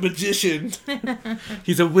 Ned's a magician.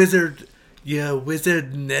 He's a wizard. Yeah,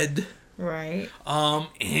 wizard Ned. Right.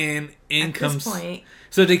 And in comes... This point,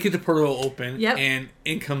 so they get the portal open. Yep. And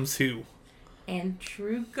in comes who?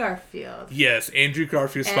 Andrew Garfield. Yes, Andrew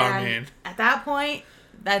Garfield, Spider-Man. At that point,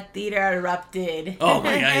 that theater erupted. Oh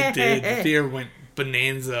my god, it did. The theater went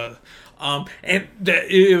bonanza. And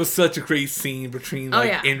it was such a great scene between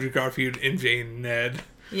Andrew Garfield, MJ, and Ned.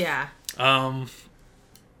 Yeah.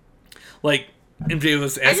 Like MJ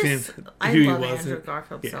was asking who he was. I love Andrew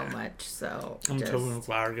Garfield so much. So I'm a Tobey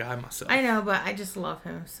Maguire guy myself. I know, but I just love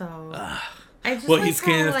him so. He's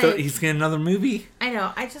getting another movie. I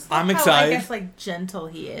know. I just. I'm excited. I guess like gentle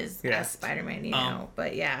he is as Spider-Man, you know.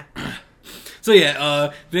 But yeah. So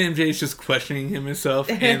yeah, then MJ's just questioning him and stuff,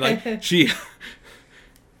 and like she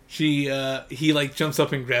he like jumps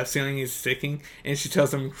up and grabs something he's sticking, and she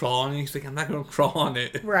tells him to crawl on it. He's like, I'm not gonna crawl on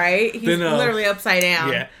it. Right. He's then, literally upside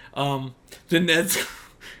down. Yeah. Then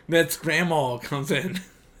Ned's grandma comes in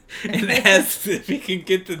and asks if he can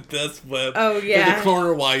get the dust web in the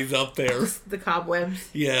corner while he's up there. The cobwebs.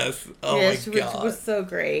 Yes. Oh my god. Which was so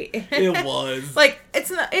great. It was. Like,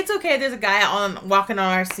 it's okay. There's a guy walking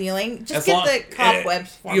on our ceiling. Just get the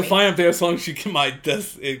cobwebs for me. You'll find up there as long as you get my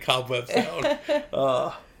dust and cobwebs out.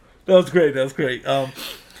 That was great.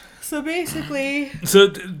 So basically. So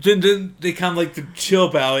then they kind of like to chill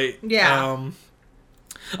about it. Yeah.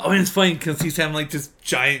 And it's funny because he's having like this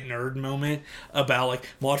giant nerd moment about like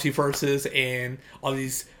multiverses and all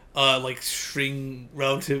these like string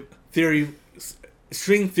theory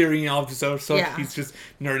and all this other stuff. Yeah. He's just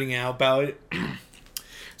nerding out about it.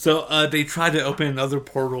 So they tried to open another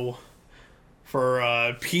portal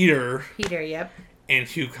for Peter. Peter, yep. And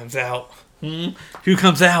who comes out? Who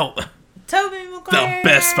comes out? Tobey Maguire. The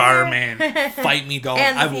best Spider-Man. Fight me, dog.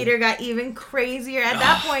 And Peter got even crazier. At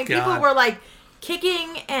that point, people were like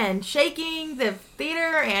kicking and shaking the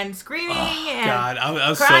theater and screaming and I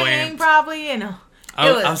was crying so probably. And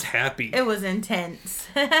I was happy. It was intense.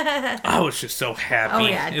 I was just so happy. Oh,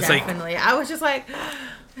 yeah, it's definitely. I was just like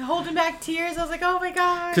holding back tears. I was like, oh my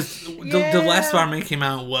gosh. Because the last Spider-Man came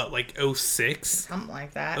out in what, like 06? Something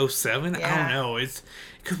like that. 07? Yeah. I don't know. It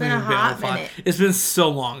could been a hot minute. It's been so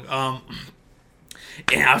long.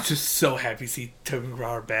 And I was just so happy to see Tobey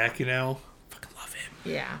Maguire back, you know? Fucking love him.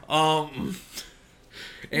 Yeah.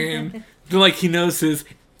 And then, like, he notices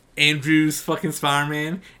Andrew's fucking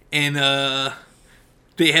Spider-Man, and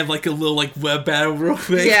they have like a little like web battle real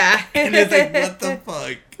quick. Yeah. And it's like, what the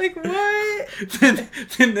fuck? Like, what?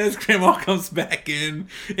 then his grandma comes back in.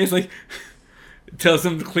 It's like, tells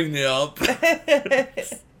him to clean it up. So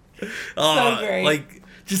great. Like,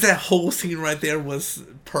 just that whole scene right there was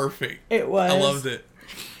perfect. It was. I loved it.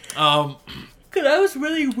 Because I was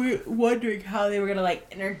really wondering how they were going to, like,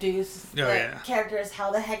 introduce characters,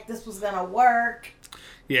 how the heck this was going to work.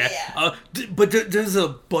 Yeah. But there's a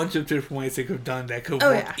bunch of different ways they could have done that could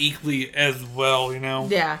work equally as well, you know?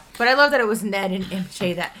 Yeah. But I love that it was Ned and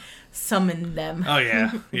MJ that summoned them. Oh,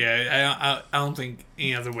 yeah. Yeah. I don't think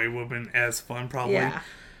any other way would have been as fun, probably. Yeah.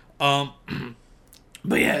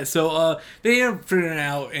 But yeah, so they ended up figuring it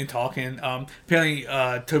out and talking. Apparently,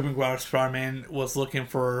 Tobey Maguire's Spider-Man was looking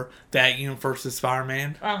for that universe's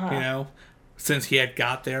Spider-Man, you know, since he had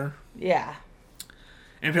got there. Yeah.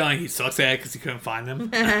 And apparently he sucks at it because he couldn't find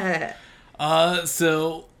them.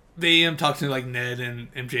 So they end up talking to like Ned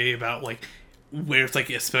and MJ about like where it's like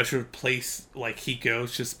a special place like he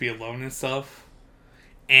goes just to be alone and stuff.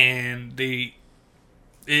 And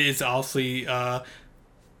it's obviously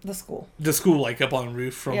the school, like up on the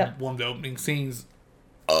roof from one of the opening scenes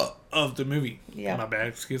of the movie. Yeah, my bad.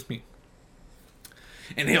 Excuse me.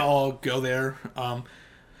 And they all go there.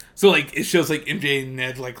 So like it shows like MJ and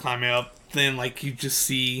Ned like climbing up. Then like you just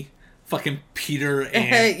see fucking Peter and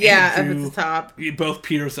Andrew, up at the top. Both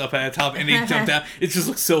Peters up at the top, and they jump down. It just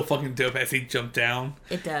looks so fucking dope as they jump down.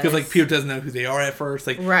 It does, because like Peter doesn't know who they are at first.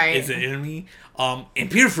 Like, is an enemy. And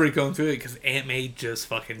Peter's really going through it because Aunt May just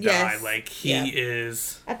fucking died. Like he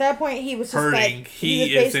is at that point he was just hurting. Like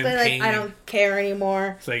he was basically like, I don't care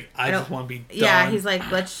anymore. It's like I just want to be done. Yeah, he's like,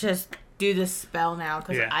 let's just do this spell now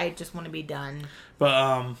because I just want to be done.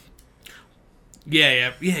 But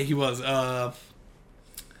yeah, he was.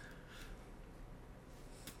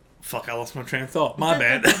 Fuck, I lost my train of thought. My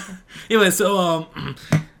bad. Anyway, so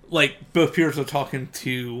like both Peters are talking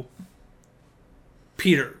to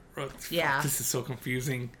Peter. Yeah, this is so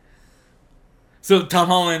confusing. So Tom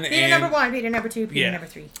Holland Peter number 1, Peter number 2, Peter number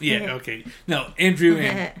 3. Yeah, okay. No, Andrew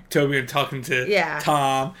and Toby are talking to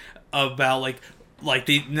Tom about like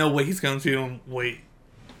they know what he's going through and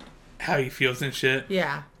how he feels and shit.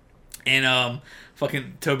 Yeah. And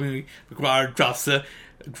fucking Tobey Maguire drops the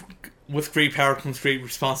 "with great power comes great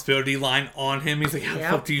responsibility" line on him. He's like, how the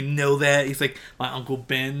fuck do you know that? He's like, my Uncle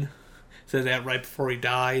Ben said that right before he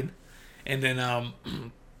died. And then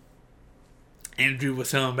Andrew was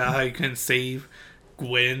telling about how he couldn't save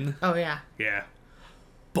Gwen. Oh yeah. Yeah.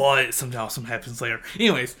 But something awesome happens later.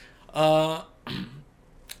 Anyways,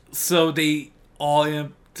 so they all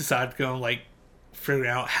decide to go and like figure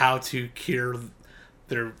out how to cure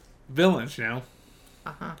their villains, you know?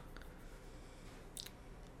 That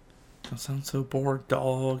sounds so bored,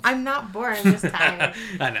 dog. I'm not bored, I'm just tired.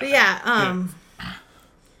 I know. But yeah,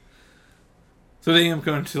 so they end up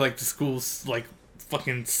going to like the school's like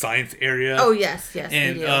fucking science area. Oh yes,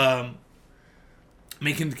 and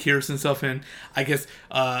making the cures and stuff, and I guess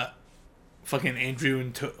fucking Andrew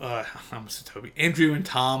and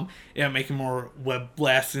Tom, making more web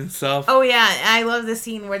blasts and stuff. Oh yeah, I love the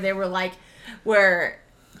scene where they were like,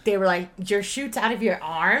 your shoots out of your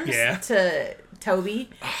arms to Toby,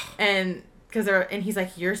 and he's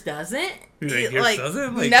like, yours doesn't. Yours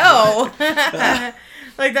doesn't. Like, no,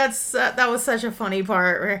 like that was such a funny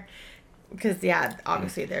part because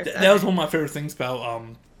obviously there's that was one of my favorite things about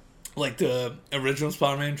like the original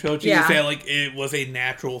Spider-Man trilogy is that like it was a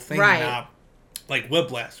natural thing, not like web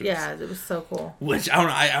blasters. Yeah, it was so cool. Which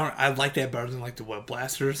I like that better than like the web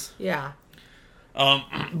blasters. Yeah.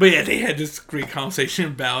 But yeah, they had this great conversation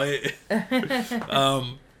about it.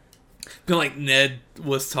 Then like Ned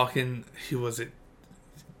was talking.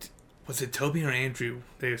 Was it Toby or Andrew?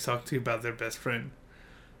 They were talking to about their best friend.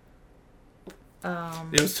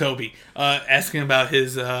 It was Toby asking about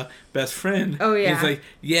his best friend. Oh yeah. He's like,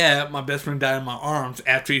 yeah, my best friend died in my arms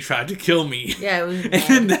after he tried to kill me. Yeah, it was. And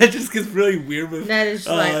then that just gets really weird with Ned is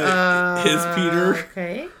just like, his Peter.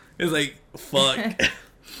 Okay. It's like, fuck.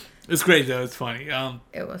 It's great though. It's funny.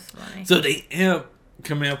 It was funny. So they end up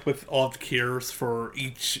coming up with all the cures for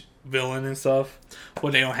each villain and stuff.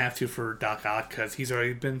 Well, they don't have to for Doc Ock because he's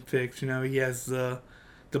already been fixed. You know, he has the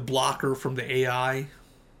blocker from the AI.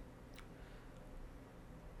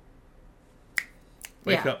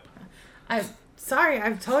 Wake up. I'm sorry.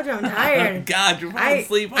 I've told you I'm tired. God, you're falling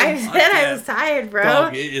asleep. I said I was tired, bro.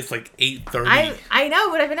 Dog, it's like 8:30. I know,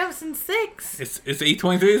 but I've been up since 6. It's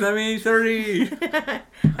 8:23. It's not 8:30.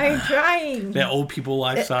 I'm trying. That old people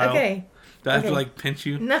lifestyle. Okay. Do I have to like pinch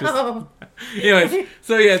you? No. Anyways,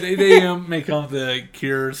 so yeah, they make up the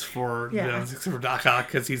cures for except for Doc Ock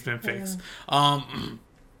because he's been fixed. And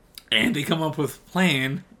they come up with a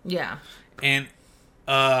plan. Yeah. And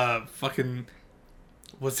fucking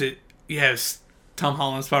was it? Yes, Tom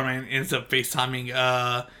Holland Spider-Man ends up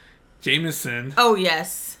FaceTiming Jameson. Oh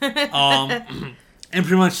yes. And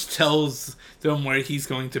pretty much tells them where he's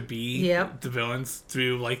going to be. Yep. The villains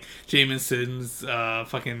through like Jameson's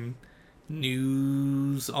fucking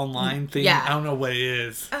news online thing. Yeah. I don't know what it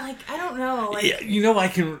is. I don't know. Yeah, you know, I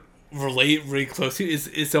can relate really closely.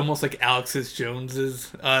 It's almost like Alexis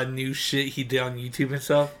Jones's new shit he did on YouTube and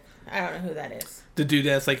stuff. I don't know who that is. The dude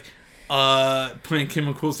that's like putting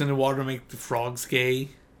chemicals in the water to make the frogs gay.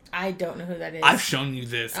 I don't know who that is. I've shown you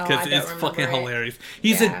this because it's fucking hilarious.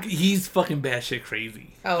 He's fucking batshit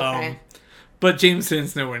crazy. Oh, okay. But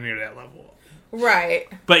Jameson's nowhere near that level. Right.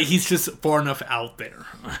 But he's just far enough out there.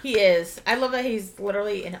 He is. I love that he's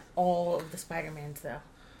literally in all of the Spider-Mans, though.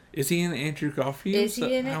 Is he in Andrew Garfield? Is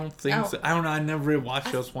he in it? I don't think so. I don't know. I never really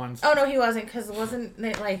watched those ones. Oh, no, he wasn't, because wasn't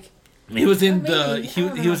it like... He was in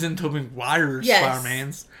he was in Tobey Maguire's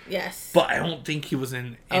Spider-Mans. Yes. But I don't think he was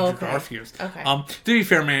in Andrew Garfield's. Okay. To be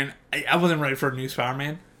fair, man, I wasn't ready for a new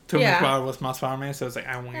Spider-Man. Tobey Maguire was my Spider-Man, so I was like,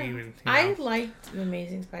 I won't even... You know. I liked The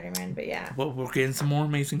Amazing Spider-Man, but yeah. Well, we're getting some more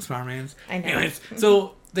Amazing Spider-Mans. I know. Anyways,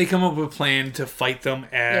 so they come up with a plan to fight them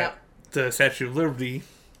at the Statue of Liberty.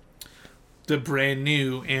 The brand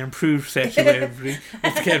new and improved Statue of Liberty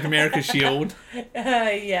with the Captain America shield.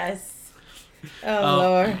 Yes. Oh,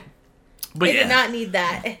 Lord. But they did not need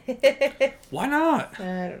that. Why not?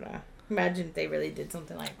 I don't know. Imagine if they really did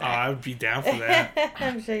something like that. Oh, I would be down for that.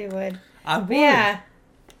 I'm sure you would. I would. But yeah.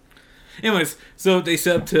 Anyways, so they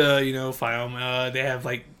set up to, fight them. They have,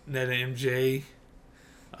 like, Ned and MJ,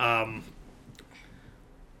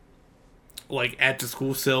 like, at the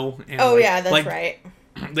school still. And, that's right.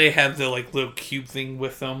 They have the, like, little cube thing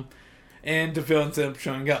with them. And the villains end up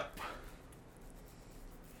showing up.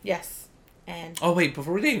 Yes. And oh, wait,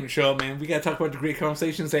 before they even show up, man, we gotta talk about the great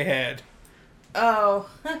conversations they had. Oh.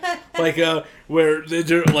 Like, where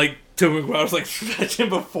they're, like, Tobey Maguire's, like, stretching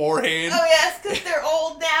beforehand. Oh, yes, because they're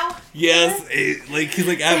old now. Yes, he's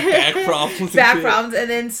like, I have back problems. And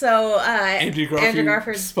then so, Andrew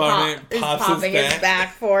Garfield's popping his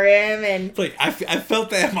back for him. And like, I felt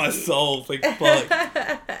that in my soul. It's like,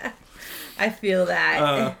 fuck. I feel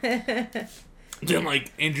that. Then,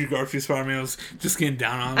 like, Andrew Garfield's Spider-Man was just getting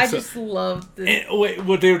down on him. I just love this. And,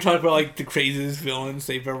 what they were talking about, like, the craziest villains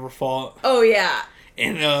they've ever fought. Oh, yeah.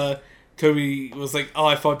 And, Toby was like, oh,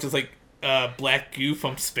 I fought just, like, Black Goo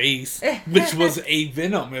from space, which was a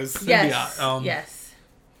Venom. It was symbiote. Yes.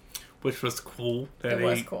 Which was cool. It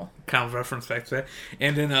was cool. Kind of reference back to that.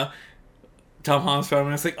 And then, Tom Holland's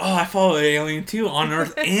Spider-Man. It's like, oh, I follow an alien too on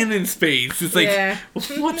Earth and in space. It's like,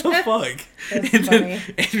 what the fuck? That's and funny. then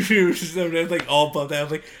Andrew was just over there, like, all above that. I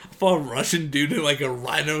was like, I follow a Russian dude in, like, a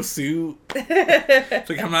rhino suit. It's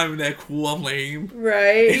like, I'm not even that cool. I'm lame.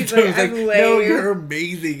 Right? And so it's like, no, you're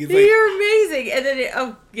amazing. It's like, you're amazing. And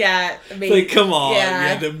then, amazing. Like, come on.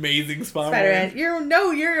 Yeah, the amazing Spider-Man.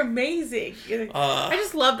 You're amazing. I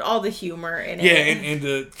just loved all the humor in it. Yeah,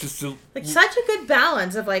 and just the... Like, such a good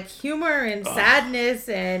balance of, like, humor and sadness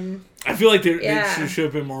and... I feel like there should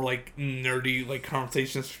have been more, like, nerdy, like,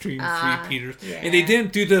 conversations between three Peters. Yeah. And they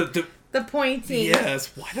didn't do the pointing.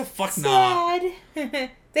 Yes, why the fuck not?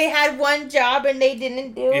 They had one job and they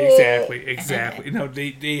didn't do it. Exactly. No,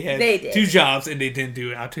 they had 2 jobs and they didn't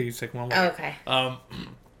do it. I'll tell you a second one later. Okay.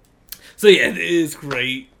 So, yeah, it is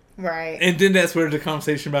great. Right. And then that's where the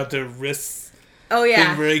conversation about the risks... Oh, yeah.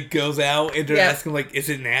 Thing really goes out, and they're asking, like, is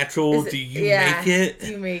it natural? Do you make it?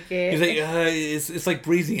 You make it. He's like, it's like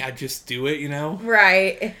breathing. I just do it, you know?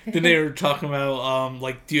 Right. Then they were talking about,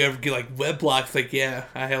 like, do you ever get, like, web blocks? Like, yeah,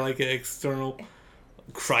 I had, like, an external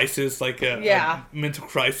crisis, like a mental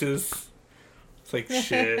crisis. It's like,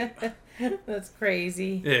 shit. That's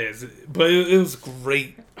crazy. It is. But it was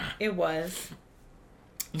great. It was.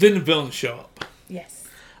 Then the villains show up. Yes.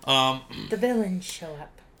 The villains show up.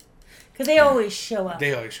 Because they always show up.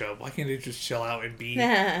 They always show up. Why can't they just chill out and be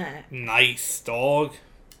nice, dog?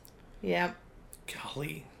 Yep.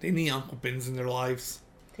 Golly. They need Uncle Bens in their lives.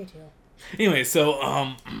 They do. Anyway,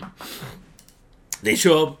 so, they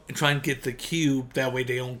show up and try and get the cube. That way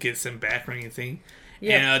they don't get sent back or anything.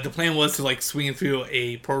 Yeah. And the plan was to, like, swing through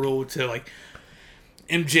a portal to, like,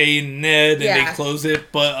 MJ and Ned, and they close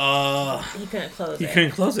it. But, he couldn't close it. He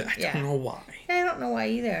couldn't close it. I don't know why. I don't know why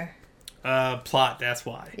either. Plot, that's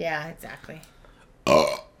why. Yeah, exactly.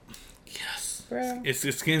 Yes. Bro. It's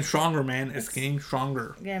getting stronger, man. It's getting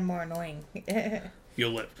stronger. Getting more annoying.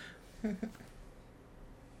 You'll live.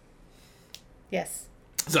 Yes.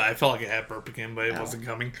 So I felt like I had burp again, but it wasn't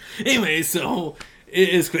coming. Anyway, so it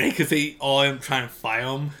is great because they all am trying to fight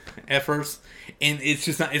him at first, and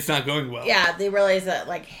it's not going well. Yeah, they realize that,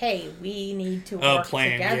 like, hey, we need to work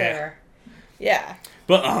together. Yeah.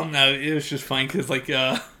 But no, it was just fine because like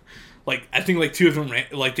I think like 2 of them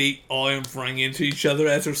they all am running into each other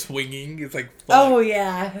as they're swinging. It's like fuck. Oh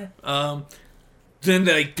yeah. Then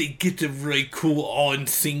they get the really cool all in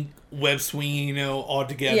sync web swinging, you know, all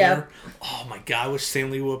together. Yep. Oh my god, I wish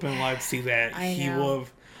Stanley would have been alive to see that. He would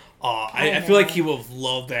have. I feel like he would have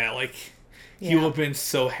loved that. Like he would have been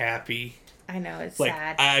so happy. I know, it's like,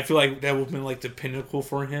 sad. I feel like that would have been like the pinnacle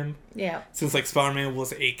for him. Yeah. Since like Spider-Man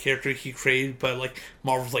was a character he created, but like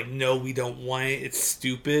Marvel's like, no, we don't want it. It's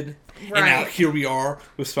stupid. Right. And now here we are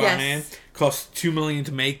with Spider-Man. Yes. Cost $2 million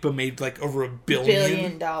to make, but made like over $1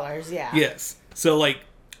 billion. $1 billion, yeah. Yes. So like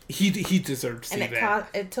he deserved to see that.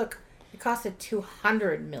 It costed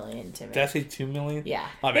 $200 million to make. Did I say $2 million? Yeah.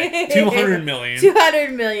 I mean, $200 million.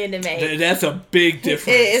 $200 million to make. That's a big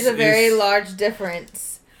difference. It is a very large difference.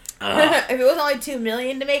 If it was only $2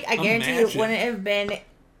 million to make, I guarantee it wouldn't have been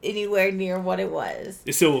anywhere near what it was.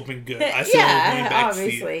 It still would have been good. I still would have went back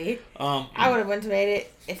obviously. To see it. I would have went to made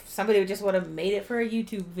it if somebody just would have made it for a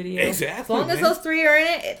YouTube video. Exactly. As long as those 3 are in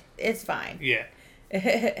it, it's fine. Yeah.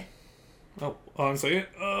 I'm sorry.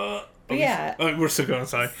 Yeah. We're still going.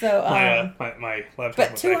 Sorry. So my laptop.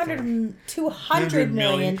 But $200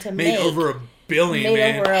 million to make. Made over $1 billion.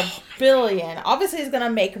 Made over $1 billion. Obviously, he's gonna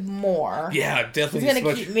make more. Yeah, definitely. He's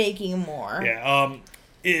gonna keep making more. Yeah.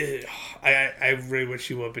 I really wish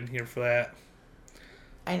you would have been here for that.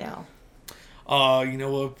 I know. You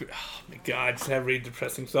know what? Oh my god, I just had a really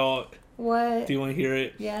depressing thought. What? Do you want to hear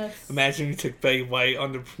it? Yes. Imagine you took Betty White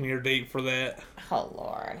on the premiere date for that. Oh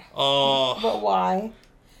Lord. Oh. But why?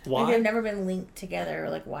 Why? Like, they've never been linked together.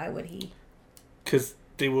 Like, why would he? Because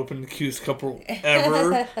they would have been the cutest couple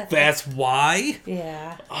ever. That's why?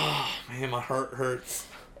 Yeah. Oh, man, my heart hurts.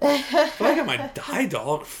 I feel like I might die,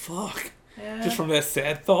 dog. Fuck. Yeah. Just from that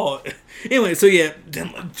sad thought. Anyway, so yeah, they're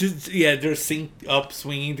synced up,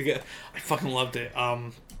 swinging together. I fucking loved it.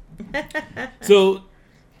 So,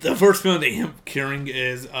 the first film that I'm curing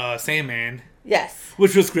is Sandman. Yes.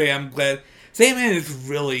 Which was great. I'm glad. Sandman is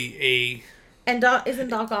really a... And isn't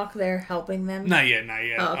Doc Ock there helping them? Not yet.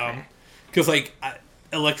 Oh, okay. Because, like,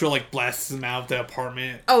 Electro, like, blasts him out of the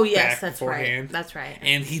apartment. Oh, yes, that's beforehand. Right. That's right.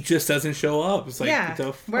 And he just doesn't show up. It's like, yeah.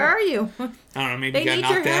 Where are you? I don't know. Maybe he got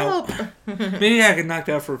knocked out. Maybe I got knocked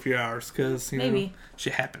out for a few hours because, you know,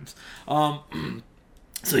 shit happens.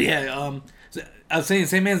 So, yeah. I was saying,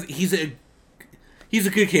 Sandman, he's a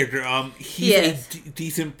good character. He's a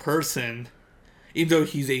decent person. Even though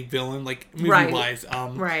he's a villain, like, movie-wise.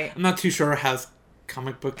 Right. I'm not too sure how his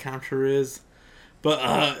comic book counter is.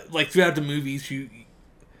 But like throughout the movies,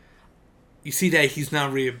 you see that he's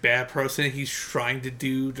not really a bad person. He's trying to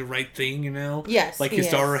do the right thing, you know? Yes, like his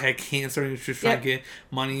daughter had cancer and he was just trying to get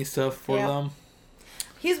money and stuff for them.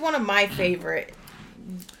 He's one of my favorite.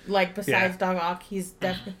 Like, besides Doc Ock, he's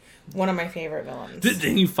definitely one of my favorite villains.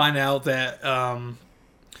 Didn't you find out that,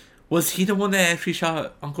 was he the one that actually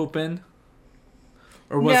shot Uncle Ben?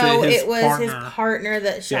 Or was it was partner? His partner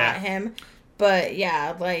that shot him. But,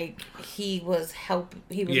 yeah, like, he was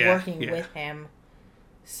working with him.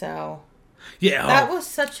 So... Yeah, that was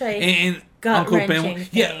such a gut-wrenching thing.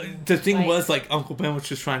 Yeah, the thing was, like, Uncle Ben was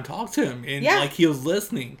just trying to talk to him, and like he was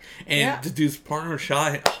listening, and the dude's partner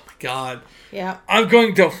shot him. Oh my god! Yeah, I'm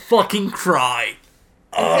going to fucking cry.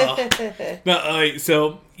 No,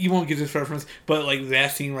 so you won't get this reference, but like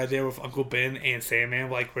that scene right there with Uncle Ben and Sandman,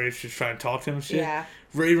 like where he's just trying to talk to him and shit,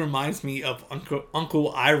 really reminds me of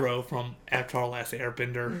Uncle Iroh from Avatar: Last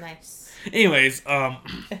Airbender. Nice. Anyways,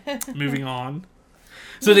 moving on.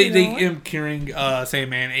 So they end up curing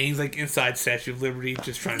Sandman, and he's like inside Statue of Liberty,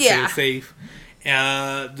 just trying to stay safe.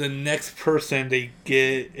 The next person they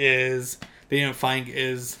get they end up finding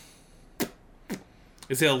is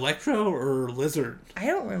it Electro or Lizard? I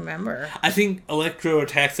don't remember. I think Electro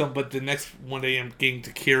attacks him, but the next one they end up getting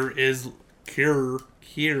to cure is Cure.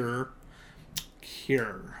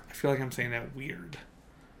 I feel like I'm saying that weird.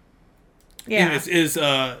 Yeah. Anyways, is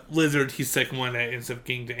Lizard, he's the second one that ends up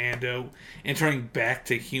getting to Ando and turning back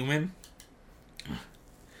to human.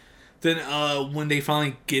 Then when they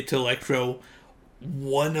finally get to Electro,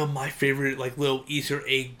 one of my favorite like little Easter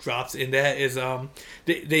egg drops in that is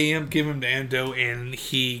they end up giving him to Ando and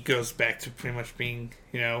he goes back to pretty much being,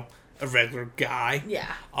 you know, a regular guy.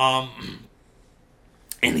 Yeah.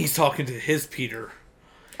 And he's talking to his Peter.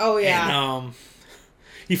 Oh yeah. And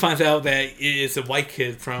he finds out that it is a white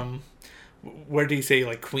kid from, where did he say,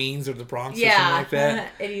 like, Queens or the Bronx or something like that?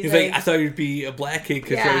 And he's like, I thought you'd be a black kid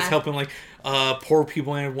because I was helping, like, poor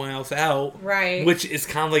people and everyone else out. Right. Which is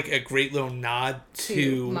kind of like a great little nod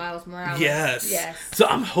to Miles Morales. Yes. So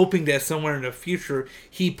I'm hoping that somewhere in the future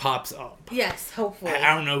he pops up. Yes, hopefully.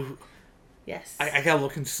 I don't know. Yes. I gotta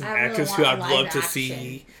look into some actors who I'd love to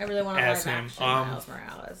see. I really want to live action Miles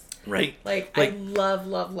Morales. Right. Like, I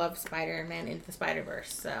love Spider-Man into the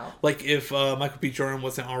Spider-Verse, so. Like, if Michael B. Jordan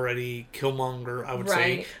wasn't already Killmonger, I would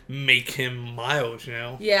say make him Miles, you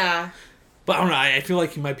know? Yeah. But I don't know, I feel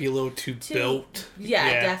like he might be a little too built.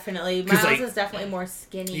 Yeah, definitely. Miles is definitely more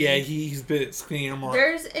skinny. Yeah, he's a bit skinnier. More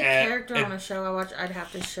There's a character on a show I watch, I'd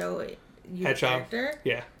have to show you the character.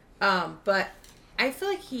 Yeah. But I feel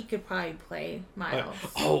like he could probably play Miles.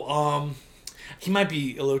 He might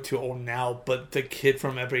be a little too old now, but the kid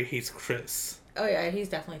from Everybody Hates Chris. Oh, yeah, he's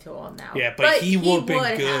definitely too old now. Yeah, but he would have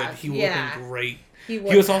been good. He would have been great. He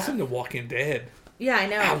was also in The Walking Dead. Yeah, I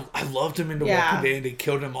know. I loved him in The Walking Dead, and they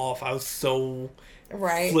killed him off. I was so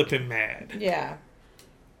flipping mad. Yeah.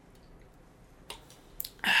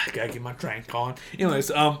 Gotta get my drink on. Anyways,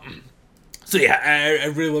 so yeah, I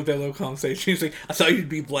really loved that little conversation. He's like, I thought you'd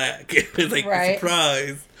be black. It's like,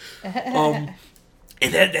 surprise.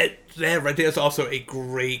 And that right there is also a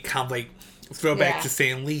great kind of like throwback to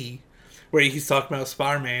Stan Lee, where he's talking about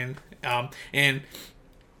Spider-Man, and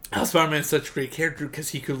how Spider-Man is such a great character because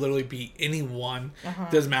he could literally be anyone.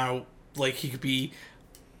 Doesn't matter, like he could be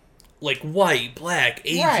like white, black,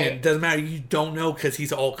 Asian. Doesn't matter. You don't know because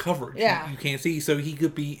he's all covered. Yeah, you can't see, so he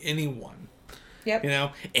could be anyone. Yep. You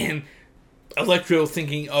know, and Electro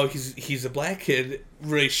thinking, oh, he's a black kid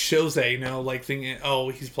really shows that, you know, like thinking, oh,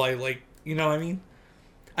 he's probably like, you know what I mean?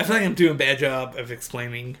 I feel like I'm doing a bad job of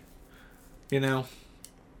explaining, you know?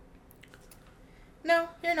 No,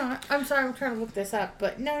 you're not. I'm sorry, I'm trying to look this up,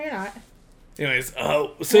 but no, you're not. Anyways,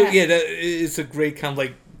 that is a great kind of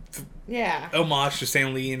like homage to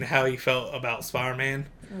Stan Lee and how he felt about Spider-Man.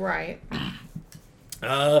 Right.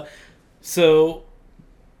 So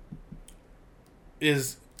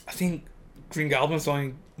I think Green Goblin's the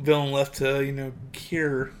only villain left to, you know,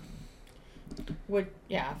 cure.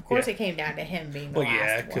 Of course it came down to him being the last one. Well,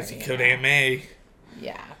 yeah, because he killed Aunt May.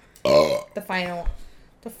 Yeah. The final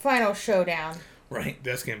showdown. Right,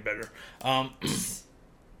 that's getting better.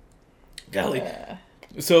 Golly.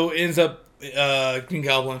 So it ends up Green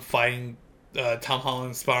Goblin fighting Tom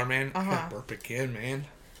Holland, Spider-Man. I got burp again, man.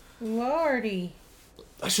 Lordy.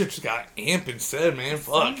 I should have just got Amp instead, man.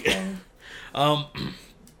 Fuck.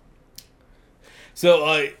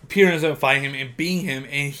 So Peter ends up fighting him and beating him,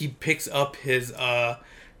 and he picks up his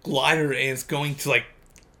glider and is going to like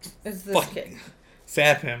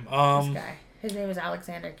stab him. This guy. His name is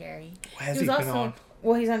Alexander Gary. What has he been on?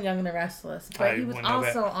 Well, he's on Young and the Restless, but he was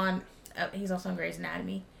also on. He's also on Grey's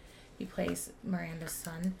Anatomy. He plays Miranda's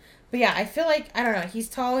son. But yeah, I feel like, I don't know, he's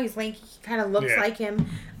tall, he's lanky, he kind of looks like him.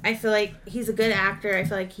 I feel like he's a good actor. I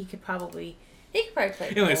feel like he could probably play.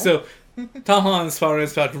 Anyway, so Tom Holland's Spider-Man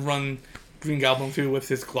is about to run Green Goblin through with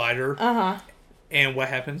his glider. And what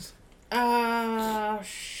happens?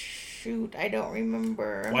 Shoot, I don't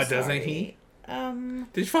remember. Why doesn't he? Did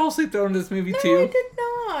you fall asleep during this movie too? No, I did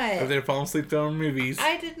not. Are they falling asleep during movies?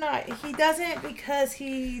 I did not. He doesn't because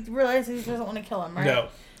he realizes he doesn't want to kill him, right?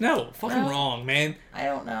 No, fucking wrong, man. I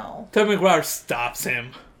don't know. Tobey Maguire stops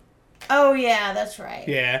him. Oh, yeah, that's right.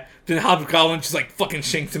 Yeah. Then Hobgoblin just, like, fucking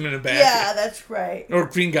shanks him in the back. Yeah, that's right. Or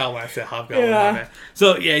Green Goblin, I said Hobgoblin. Yeah.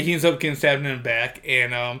 So, yeah, he ends up getting stabbed in the back,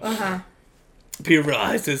 and, Peter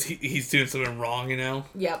realizes he's doing something wrong, you know?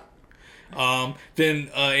 Yep. Then,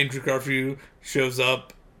 Andrew Garfield shows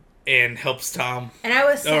up and helps Tom. And I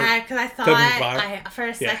was sad, because I thought, for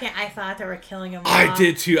a second, I thought they were killing him off. I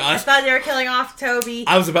did, too. I thought they were killing off Toby.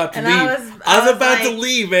 I was about to leave. I was about to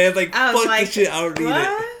leave, man. Like, fuck this shit, I don't need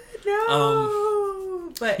it.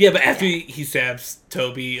 No, but after he stabs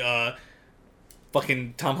Toby,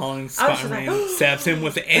 fucking Tom Holland's Spider-Man stabs him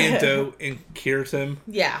with the antidote and cures him.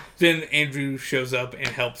 Yeah. Then Andrew shows up and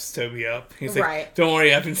helps Toby up. He's like, "Don't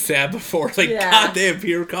worry, I've been stabbed before." It's like, God damn,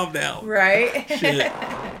 Peter, calm down. Right. Shit.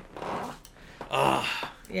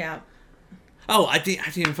 Yeah. Oh, I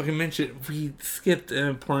didn't fucking mention we skipped an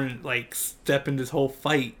important step in this whole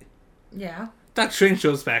fight. Yeah. Doctor Strange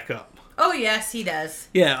shows back up. Oh, yes, he does.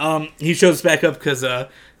 Yeah, he shows back up because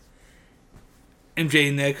MJ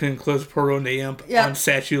and Ned couldn't close the portal, and they on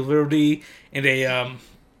Statue of Liberty, and they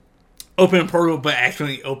open a portal, but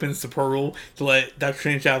actually opens the portal to let Doctor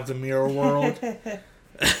Strange out of the mirror world.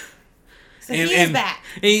 So he is back.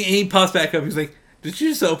 And he pops back up. He's like, "Did you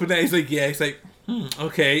just open that?" He's like, "Yeah." He's like,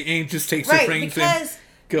 "Okay," and he just takes the rings and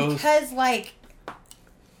goes. Because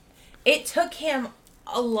it took him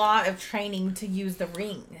a lot of training to use the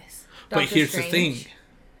rings. But here's the thing.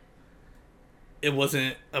 It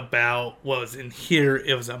wasn't about what was in here.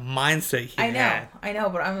 It was a mindset he had. I know,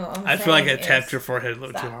 but I'm I feel like I tapped your forehead a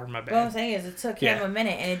little too hard. My bad. What I'm saying is it took him a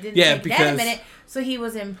minute, and it didn't take Ned a minute, so he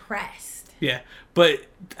was impressed. Yeah, but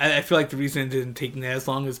I feel like the reason it didn't take Ned as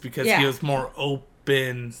long is because he was more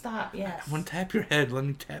open. Stop, yes. I want to tap your head. Let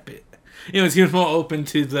me tap it. Anyways, he was more open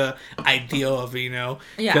to the idea of,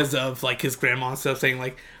 because of, his grandma and stuff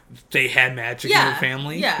saying, they had magic in their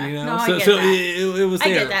family. Yeah. No, I get that. It was there.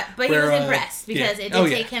 I get that. But he was impressed because it did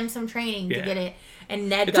take him some training to get it. And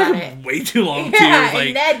Ned got it. It took way too long, too.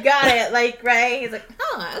 And Ned got it, right? He's like,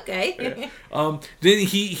 oh, okay. Yeah. Then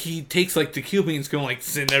he takes, the cube and he's going to,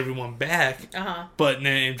 send everyone back. But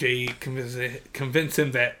then MJ convinced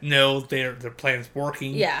him that, no, their plan's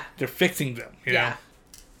working. Yeah. They're fixing them, you know?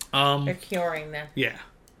 They're curing them. Yeah.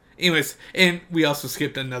 Anyways, and we also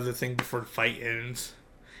skipped another thing before the fight ends.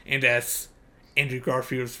 And that's Andrew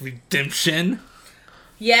Garfield's redemption.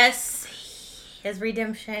 Yes, his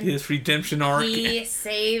redemption. His redemption arc. He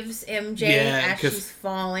saves MJ as she's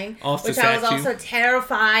falling. Which I was also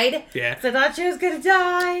terrified. Yeah. Because I thought she was going to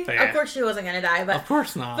die. Yeah. Of course she wasn't going to die. But of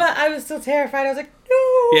course not. But I was still terrified. I was like,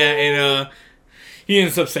 no. Yeah, and he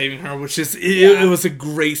ends up saving her, which is... It was a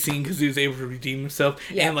great scene because he was able to redeem himself.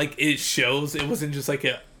 Yeah. And, it shows. It wasn't just,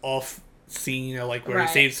 an off... scene, where he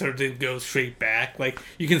saves her, then goes straight back.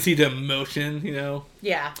 You can see the emotion,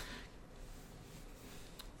 Yeah.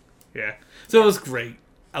 Yeah. So it was great.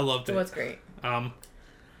 I loved it. It was great.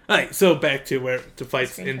 Alright, so back to where the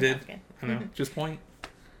fights ended. I know, just point.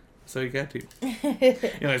 So you got to.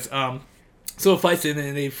 Anyways, so the fights ended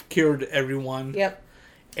and they've cured everyone. Yep.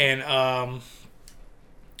 And,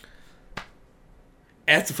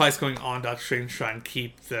 as the fight's going on, Doctor Strange trying to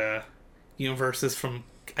keep the universes from...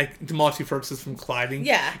 the multiverses from colliding.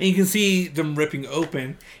 Yeah. And you can see them ripping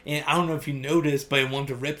open. And I don't know if you noticed, but in one of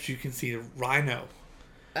the rips you can see the Rhino.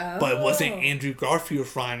 Oh. But it wasn't Andrew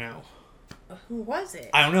Garfield's Rhino. Who was it?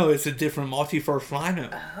 I don't know. It's a different multiverse Rhino.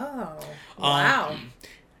 Oh. Wow.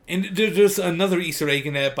 And there's another Easter egg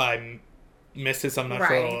in that, but I missed it, so I'm not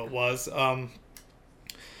sure what it was.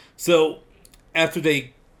 So, after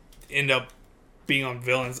they end up being on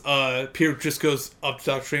villains, Peter just goes up to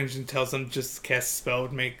Doctor Strange and tells him just cast a spell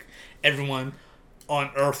to make everyone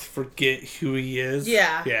on Earth forget who he is.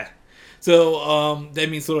 Yeah. Yeah. So, that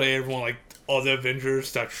means literally everyone, all the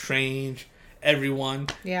Avengers, Doctor Strange, everyone.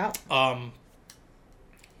 Yeah.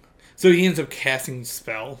 So he ends up casting the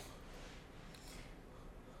spell.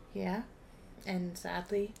 Yeah. And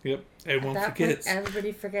sadly... Yep. Everyone forgets. Point,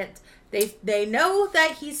 everybody forgets. They know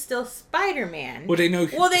that he's still Spider-Man. Well, they know...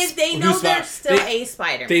 they know there's still a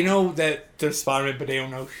Spider-Man. They know that there's Spider-Man, but they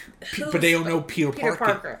don't know... Peter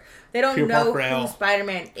Parker. They don't know who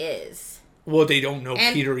Spider-Man is. Well, they don't know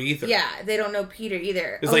Peter either. Yeah, they don't know Peter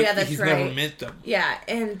either. It's like that's he's right. Never met them. Yeah,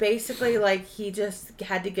 and basically, like, he just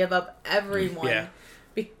had to give up everyone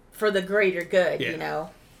for the greater good, you know?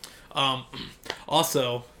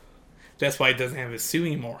 Also, that's why he doesn't have his suit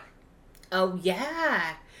anymore. Oh,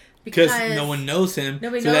 yeah. Because no one knows him.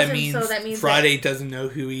 Nobody knows him, so that means Friday doesn't know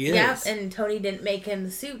who he is. Yeah, and Tony didn't make him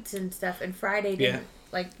the suits and stuff, and Friday didn't,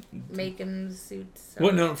 make him the suits. So.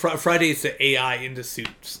 Well, no, Friday's the AI in the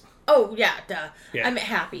suits. Oh, yeah, duh. Yeah. I'm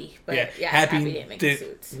Happy, but Happy didn't make the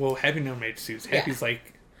suits. Well, Happy never made the suits. Happy's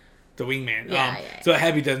like the wingman. So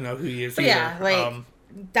Happy doesn't know who he is either. Yeah, like,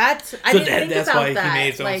 that's... I didn't think that's about why that. He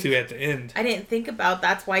made his own suit at the end. I didn't think about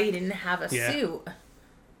that's why he didn't have a suit.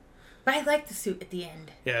 But I like the suit at the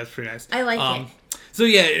end. Yeah, it's pretty nice. I like it. So,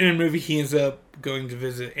 yeah, in the movie, he ends up going to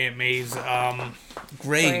visit Aunt May's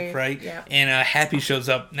grave, right? Yeah. And Happy shows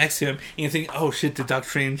up next to him. And you think, oh, shit, did Doctor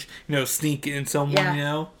Strange, sneak in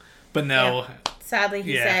someone, But no. Yeah. Sadly,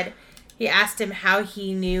 he said, he asked him how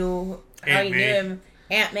he knew him,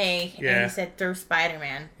 Aunt May, and he said through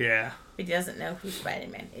Spider-Man. Yeah. But he doesn't know who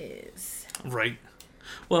Spider-Man is. Right.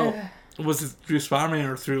 Well, was it through Spider-Man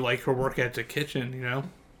or through, like, her work at the kitchen,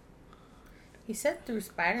 He said through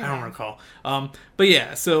Spider-Man. I don't recall. But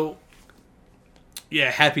yeah, so... Yeah,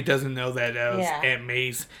 Happy doesn't know that was Aunt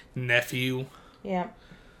May's nephew. Yeah.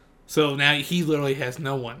 So now he literally has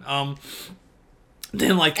no one.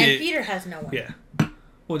 Then Peter has no one. Yeah.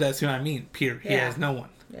 Well, that's who I mean. Peter. He has no one.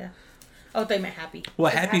 Yeah. Oh, they meant Happy. Well,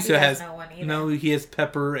 Happy still has no one either. No, he has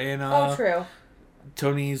Pepper and true.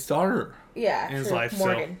 Tony's daughter. Yeah. In his life.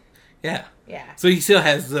 Morgan. So, yeah. Yeah. So he still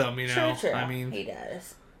has them, True. I mean, he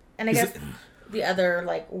does. And I guess the other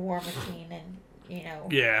War Machine and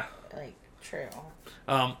Yeah. True.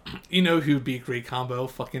 You know who'd be a great combo?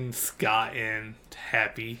 Fucking Scott and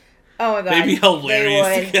Happy. Oh my god. They'd be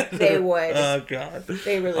hilarious together. They would. Oh god.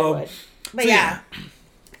 They really would. But yeah.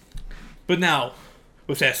 But now,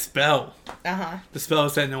 with that spell. Uh-huh. The spell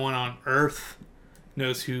is that no one on Earth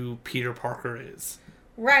knows who Peter Parker is.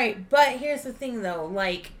 Right. But here's the thing though,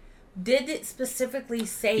 did it specifically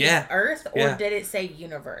say Earth or did it say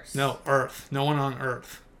universe? No, Earth. No one on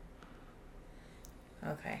Earth.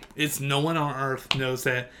 Okay. It's no one on Earth knows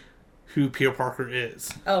who Peter Parker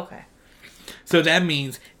is. Okay. So that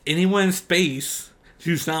means anyone in space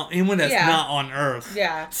anyone that's not on Earth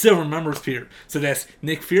still remembers Peter. So that's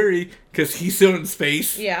Nick Fury, because he's still in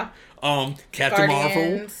space. Yeah. Captain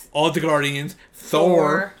Marvel, all the Guardians,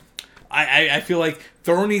 Thor. I feel like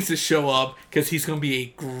Thor needs to show up because he's going to be a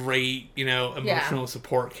great, emotional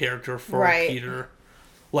support character for Peter.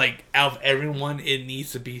 Out of everyone, it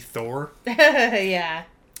needs to be Thor. Yeah.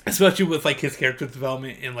 Especially with, his character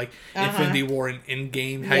development in, Infinity War and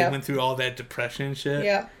Endgame, how he went through all that depression and shit.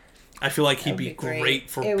 Yep. I feel like he'd be great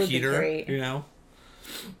for Peter,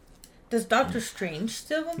 Does Doctor Strange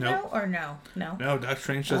still know or no? No? No, Doctor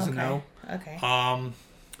Strange doesn't know. Okay.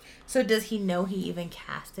 So does he know he even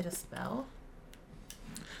casted a spell?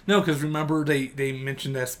 No, because remember they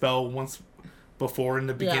mentioned that spell once before in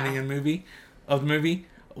the beginning of the movie,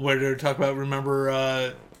 where they're talking about,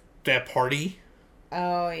 remember that party?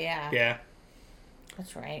 Oh, yeah. Yeah.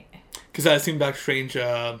 That's right. Because I assume Doctor Strange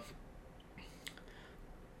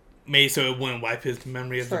made so it wouldn't wipe his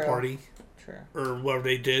memory of the party. True. Or whatever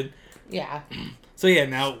they did. Yeah. So yeah,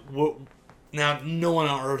 now no one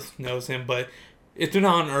on Earth knows him, but if they're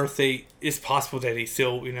not on Earth, it's possible that they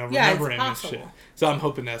still, remember him and shit. So I'm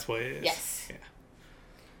hoping that's what it is. Yes. Yeah.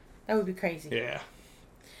 That would be crazy. Yeah.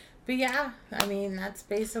 But yeah, I mean, that's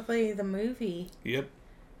basically the movie. Yep.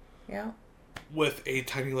 Yeah. With a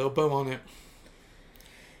tiny little bow on it.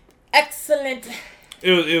 Excellent.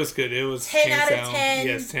 It was good. It was 10 out of 10.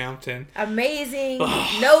 Yes, 10 out of 10. Amazing.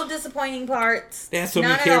 No disappointing parts. They had so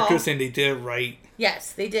many characters and they did it right.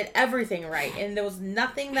 Yes, they did everything right, and there was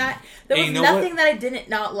nothing that I did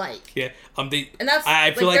not like. Yeah,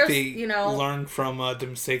 I feel like they learned from the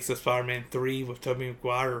mistakes of Spider-Man 3 with Tobey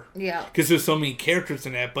Maguire. Yeah, because there's so many characters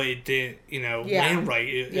in that, but it didn't land right.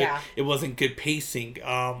 It wasn't good pacing.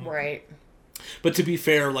 Right. But to be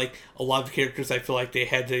fair, a lot of characters, I feel like they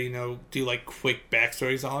had to, do quick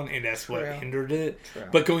backstories on, and that's what hindered it. True.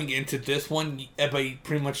 But going into this one, everybody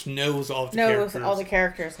pretty much knows all the characters. All the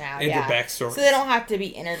characters now, and their backstories. So they don't have to be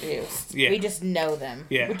introduced. Yeah. We just know them.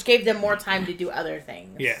 Yeah. Which gave them more time to do other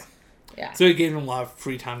things. Yeah. Yeah. So it gave them a lot of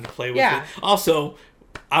free time to play with it. Also,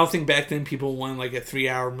 I don't think back then people wanted a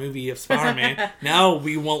 3-hour movie of Spider-Man. Now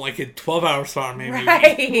we want a 12-hour Spider-Man movie.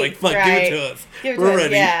 Give it to us. We're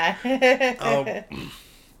ready. Yeah.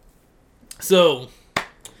 So,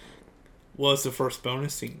 what's the first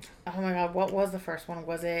bonus scene? Oh my god, what was the first one?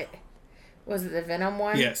 Was it the Venom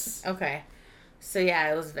one? Yes. Okay. So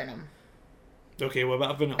yeah, it was Venom. Okay, what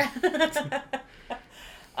about Venom?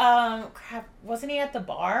 Crap, wasn't he at the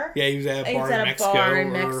bar? Yeah, he was at a bar in Mexico. Bar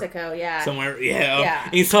in Mexico, yeah. Somewhere, yeah.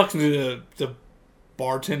 And he's talking to the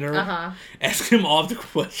bartender, asking him all the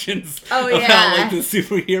questions about like the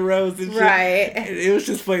superheroes and shit. Right. And it was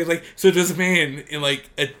just funny. Like, so there's a man in like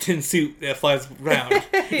a tin suit that flies around.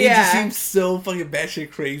 He just seems so fucking batshit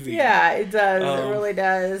crazy. Yeah, it does. It really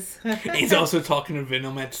does. And he's also talking to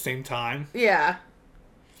Venom at the same time. Yeah.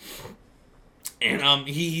 And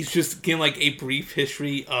he's just getting like a brief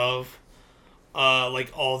history of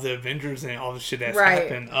like all the Avengers and all the shit that's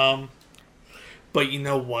happened. But you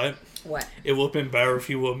know what? What? It would have been better if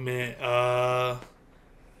you would have met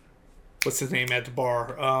what's his name at the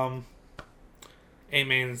bar?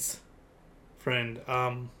 Ant-Man's friend.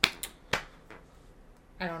 I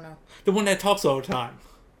don't know. The one that talks all the time.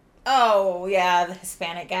 Oh, yeah, the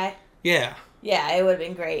Hispanic guy. Yeah. Yeah, it would have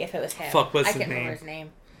been great if it was him. Fuck, what's his name? I can't remember his name.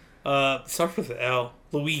 Starts with an L.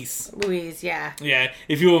 Luis, yeah. Yeah,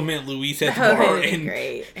 if you would have met Luis at the bar and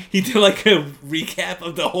great. He did like a recap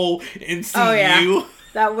of the whole MCU. Oh, yeah.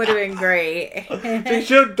 That would have been great. They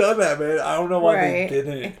should have done that, man. I don't know why they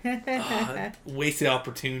didn't. Wasted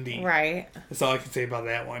opportunity. Right. That's all I can say about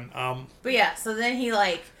that one. But yeah, so then he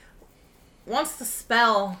like, once the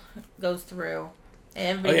spell goes through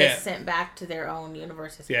and everybody gets sent back to their own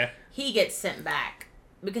universes, he gets sent back.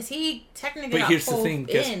 Because he technically got here's the thing,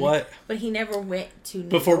 guess what? But he never went to New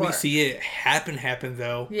Before York. we see it happen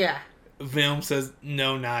though. Yeah. Venom says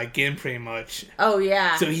no, not again, pretty much. Oh,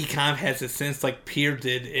 yeah. So he kind of has a sense like Pierre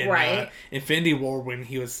did in Infinity War when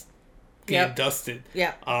he was getting dusted.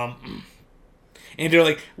 Yeah. And they're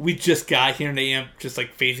like, we just got here and they end up just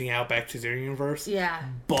like phasing out back to their universe. Yeah.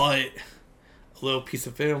 But a little piece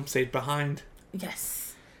of Venom stayed behind.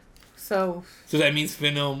 Yes. So that means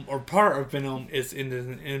Venom, or part of Venom, is in the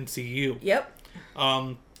MCU. Yep.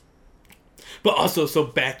 But also, so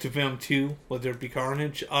back to Venom 2, Let There Be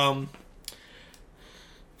Carnage.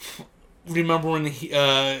 Remember when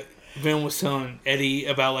Venom was telling Eddie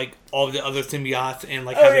about like all the other symbiotes and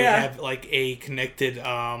like how they have like a connected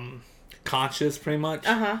conscious, pretty much.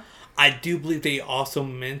 I do believe they also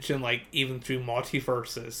mentioned like even through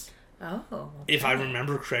multiverses. Oh. Okay. If I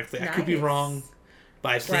remember correctly, I could be wrong,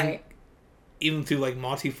 but I think even through like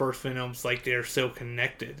multiverse Venoms, like they're so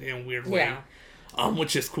connected in a weird way,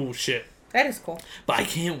 which is cool shit. That is cool. But I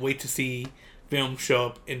can't wait to see Venom show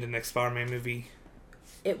up in the next Spider-Man movie.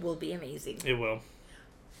 It will be amazing. It will.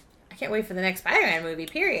 I can't wait for the next Spider-Man movie,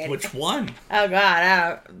 period. Which one? Oh,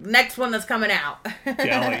 God. Next one that's coming out.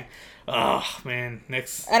 Golly. Oh, man.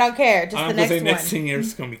 Next. I don't care. Just the next one. Next 10 years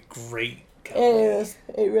is going to be great. It is.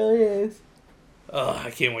 It really is.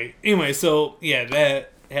 I can't wait. Anyway, so, yeah,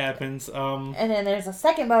 that happens. And then there's a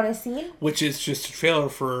second bonus scene. Which is just a trailer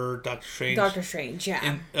for Doctor Strange. Doctor Strange,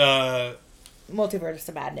 yeah. And, Multiverse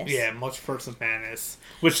of Madness. Yeah, Multiverse of Madness.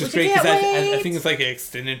 Which is great because I think it's like an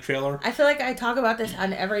extended trailer. I feel like I talk about this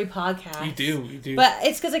on every podcast. You do. But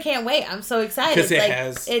it's because I can't wait. I'm so excited. Because it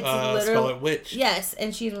has Scarlet Witch. Yes,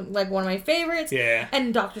 and she's like one of my favorites. Yeah.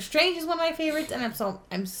 And Doctor Strange is one of my favorites, and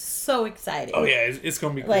I'm so excited. Oh yeah, it's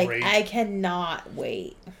gonna be like, great. I cannot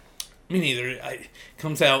wait. Me neither. It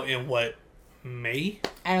comes out in what, May?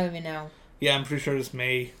 I don't even know. Yeah, I'm pretty sure it's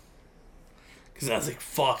May. Because I was like,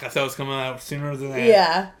 fuck, I thought it was coming out sooner than that.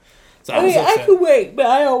 Yeah. So I can wait, but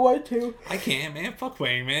I don't want to. I can't, man. Fuck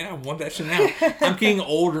waiting, man. I want that shit now. I'm getting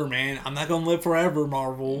older, man. I'm not going to live forever,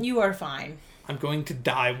 Marvel. You are fine. I'm going to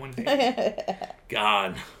die one day.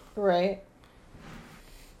 God. Right.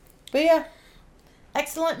 But yeah.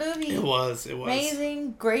 Excellent movie. It was.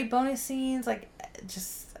 Amazing. Great bonus scenes. Like,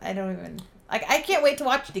 just, I don't even... Like, I can't wait to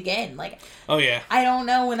watch it again. Like, oh yeah, I don't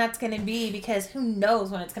know when that's going to be because who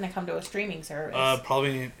knows when it's going to come to a streaming service.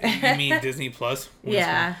 Probably, you mean Disney Plus?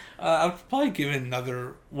 Yeah. I would probably give it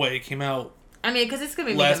another, it came out. I mean, because it's going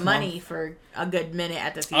to be making money for a good minute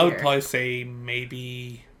at the theater. I would probably say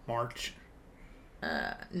maybe March.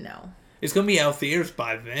 No. It's going to be out theaters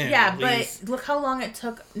by then. Yeah, but look how long it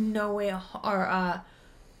took No Way or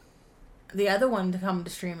the other one to come to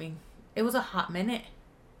streaming. It was a hot minute.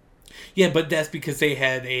 Yeah, but that's because they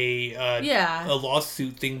had a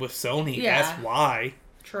lawsuit thing with Sony. Yeah. That's why.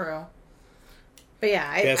 True. But yeah,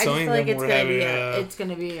 I just feel like it's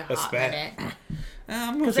gonna be a hot minute.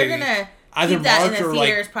 Because they're gonna keep that in the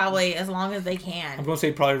theaters probably as long as they can. I'm gonna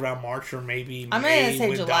say probably around March or maybe I'm gonna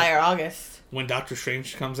say July or August. When Doctor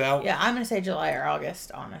Strange comes out. Yeah, I'm gonna say July or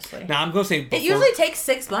August, honestly. Now I'm gonna say it usually takes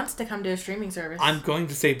 6 months to come to a streaming service. I'm going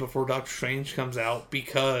to say before Doctor Strange comes out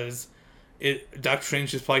because Doctor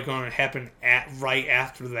Strange is probably going to happen right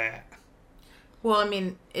after that. Well, I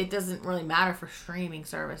mean, it doesn't really matter for streaming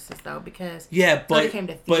services, though, because but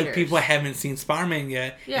people haven't seen Spider-Man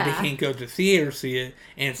yet, and they can't go to theater to see it,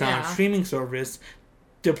 and it's not a streaming service.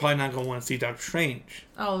 They're probably not going to want to see Doctor Strange.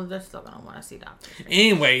 Oh, they're still going to want to see Doctor Strange.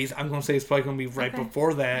 Anyways, I'm going to say it's probably going to be right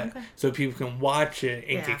before that, so people can watch it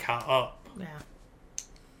and get caught up. Yeah.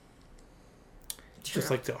 Just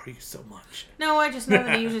like to argue so much. No, I just know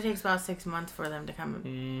that it usually takes about 6 months for them to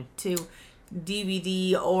come to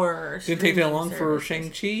DVD or streaming. Didn't take that long for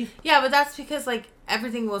Shang-Chi? Yeah, but that's because, like,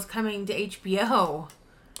 everything was coming to HBO.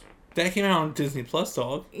 That came out on Disney Plus,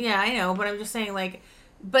 dog. Yeah, I know, but I'm just saying, like,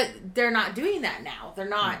 but they're not doing that now. They're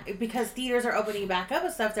not, because theaters are opening back up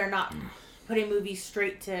and stuff, they're not putting movies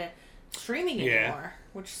straight to streaming anymore,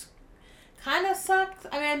 which kind of sucks.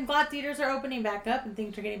 I mean, I'm glad theaters are opening back up and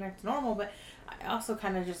things are getting back to normal, but I also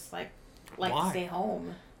kind of just, like to stay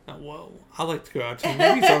home. Well, I like to go out to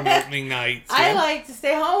movies on opening nights. So. I like to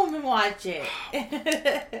stay home and watch it.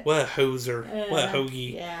 What a hoser. What a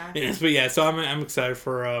hoagie. Yeah. Yes, but yeah, so I'm excited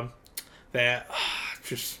for that.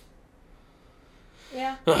 Just...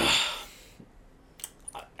 Yeah.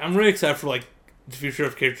 I'm really excited for, like, the future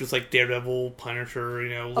of characters like Daredevil, Punisher,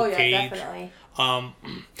 Luke Cage. Definitely. I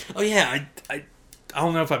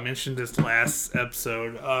don't know if I mentioned this last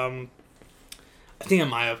episode. I think I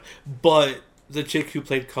might have, but the chick who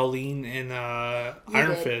played Colleen in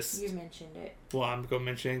Iron Fist. You mentioned it. Well, I'm going to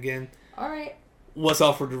mention it again. All right. Was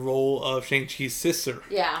offered the role of Shang-Chi's sister.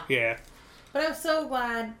 Yeah. Yeah. But I'm so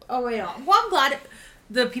glad. Oh, wait. No. Well, I'm glad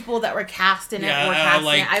the people that were cast in it were cast in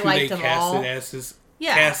it. I liked them all.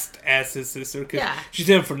 Cast as his sister. Cause she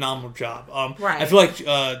did a phenomenal job. Right. I feel like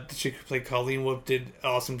the chick who played Colleen did an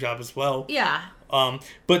awesome job as well. Yeah.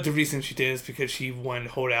 But the reason she did is because she wanted to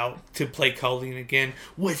hold out to play Colleen again,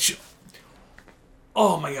 which,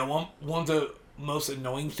 oh my god, one of the most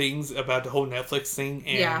annoying things about the whole Netflix thing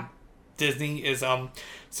and Disney is,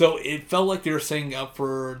 so it felt like they were setting up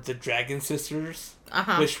for the Dragon Sisters,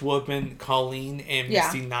 which would have been Colleen and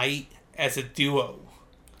Misty Knight as a duo.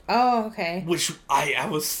 Oh, okay. Which I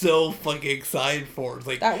was so fucking excited for.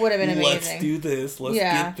 Like, that would have been amazing. Let's do this. Let's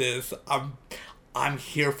get this. I'm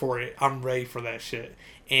here for it. I'm ready for that shit.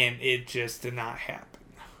 And it just did not happen.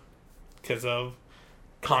 Because of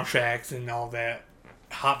contracts and all that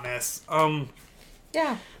hot mess.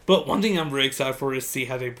 Yeah. But one thing I'm really excited for is see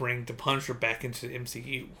how they bring the Punisher back into the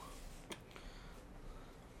MCU.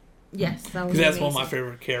 Yes, that would be that's amazing. One of my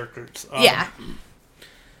favorite characters. Yeah,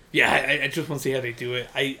 I just want to see how they do it.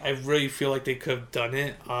 I really feel like they could have done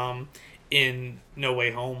it in No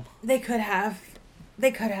Way Home. They could have.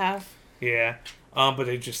 Yeah. But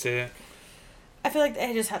they just didn't. I feel like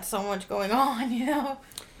they just had so much going on,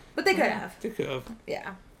 But they could have. They could have.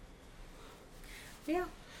 Yeah. Yeah.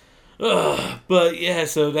 But yeah,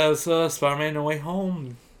 so that was Spider-Man No Way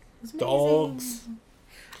Home. Dogs.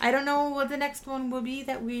 I don't know what the next one will be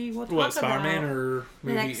that we will talk about. Spider-Man or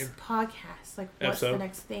movie? The next podcast. Like, what's the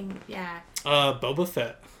next thing? Yeah. Boba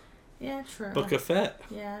Fett. Yeah, true. Book of Fett.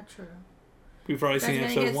 Yeah, true. We've probably seen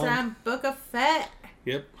episode 1. Some Book of Fett.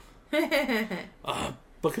 Yep.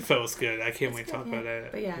 Book of Fett was good. I can't wait to talk about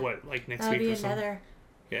that. But yeah. What, like next week or something?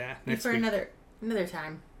 Yeah, next week. For another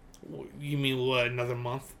time. You mean what, another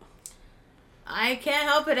month? I can't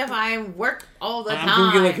help it if I work all the time. I'm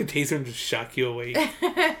going to get like a taser and just shock you awake.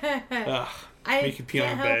 Make you pee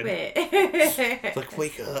on bed. It's like,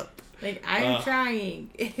 wake up. Like, I'm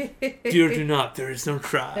trying. Do or do not. There is no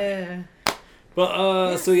try.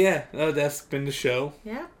 But, so yeah, that's been the show.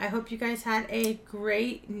 Yeah, I hope you guys had a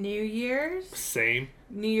great New Year's. Same.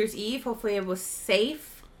 New Year's Eve. Hopefully it was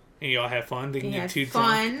safe. And y'all have fun. Didn't get too drunk.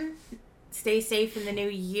 Fun. Stay safe in the new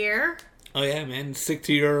year. Oh yeah, man. Stick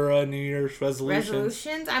to your New Year's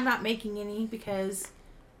resolutions. I'm not making any because...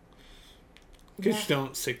 Because you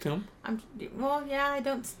don't stick to them? I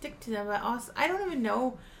don't stick to them. But also, I don't even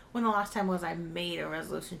know when the last time was I made a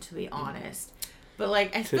resolution, to be honest. But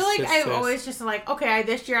like, I feel like I've always just like, okay,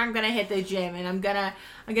 this year I'm gonna hit the gym and I'm gonna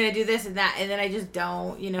do this and that, and then I just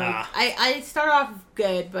don't. I start off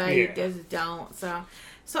good, but I just don't. So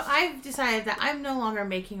I've decided that I'm no longer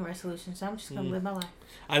making resolutions. So I'm just gonna live my life.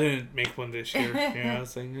 I didn't make one this year. I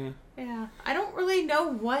was like, yeah. I don't really know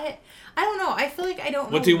what. I don't know. I feel like I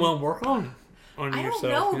don't know. What do you want to work on yourself? I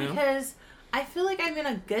don't know, because I feel like I'm in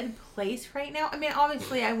a good place right now. I mean,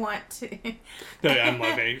 obviously, I want to... No, I'm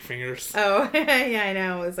like 8 fingers. Oh, yeah, I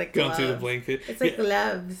know. It's like going gloves. through the blanket. It's like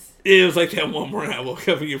gloves. It was like that one morning I woke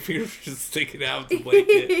up and your fingers were just sticking out of the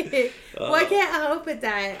blanket. Well, I can't help it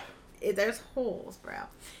that there's holes, bro.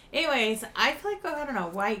 Anyways, I feel like, I don't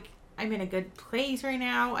know, like, I'm in a good place right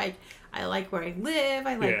now. I I like where I live.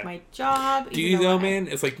 I like my job. Do you know, man?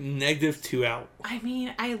 It's like -2 out. I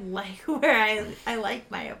mean, I like where I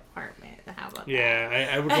like my apartment. How about that? Yeah,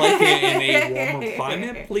 I would like it in a warmer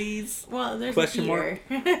climate, please. Well, there's question mark.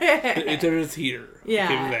 There is heater. Yeah. I'll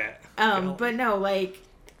give you that. But no, like,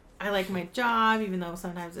 I like my job, even though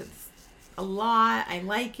sometimes it's a lot. I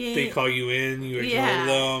like it. They call you in, you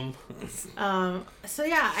ignore them. So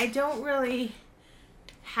yeah, I don't really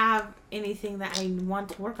have anything that I want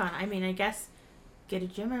to work on. I mean, I guess get a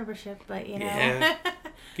gym membership, but you know. Yeah.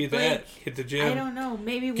 Get that. Like, hit the gym. I don't know.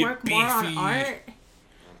 Maybe work more on art.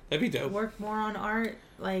 That'd be dope. Work more on art.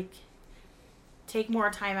 Like, take more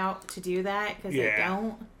time out to do that because I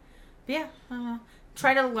don't. But yeah, I don't know.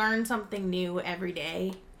 Try to learn something new every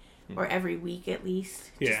day. Or every week at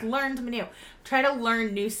least. Just learn something new. Try to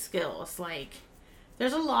learn new skills. Like,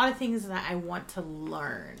 there's a lot of things that I want to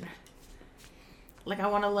learn. Like, I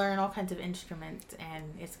want to learn all kinds of instruments, and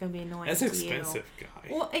it's going to be annoying. That's expensive,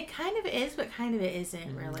 guy. Well, it kind of is, but kind of it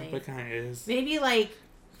isn't, really. It kind of is. Maybe, like,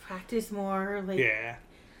 practice more, like,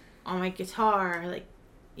 on my guitar. Like,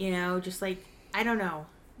 you know, just, like, I don't know.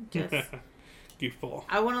 Just, Goofball.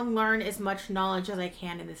 I want to learn as much knowledge as I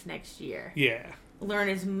can in this next year. Yeah. Learn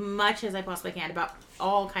as much as I possibly can about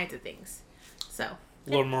all kinds of things. So.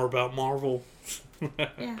 Learn more about Marvel.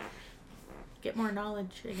 Yeah. Get more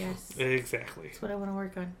knowledge, I guess. Exactly. That's what I want to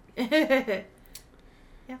work on. Yeah.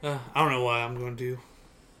 I don't know what I'm going to do.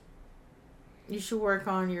 You should work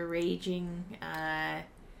on your raging. I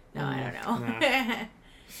don't know. Nah.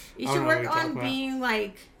 You should work on being,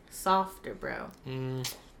 like, softer, bro.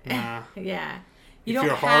 Nah. Yeah. If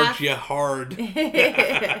you're hard, you're hard. You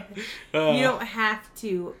don't have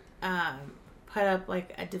to put up,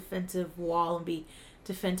 like, a defensive wall and be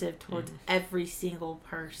defensive towards every single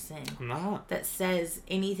person. I'm not. That says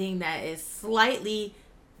anything that is slightly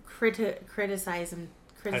criticism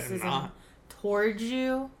towards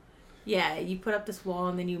you. Yeah, you put up this wall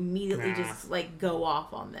and then you immediately just, like, go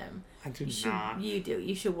off on them. I do not. You do.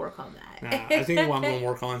 You should work on that. Nah, I think what I'm going to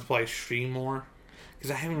work on is probably stream more.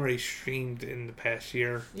 Because I haven't really streamed in the past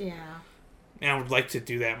year. Yeah. And I would like to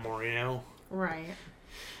do that more, you know? Right.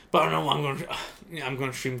 But I don't know what I'm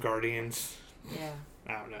going to stream Guardians. Yeah.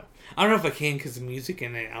 I don't know. I don't know if I can because the music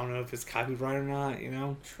in it. I don't know if it's copyright or not, you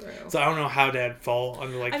know? True. So I don't know how that'd fall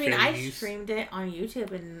under, like, fair use. I streamed it on YouTube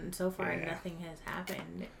and so far nothing has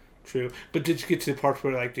happened. True. But did you get to the part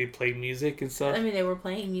where, like, they play music and stuff? I mean, they were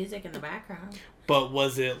playing music in the background. But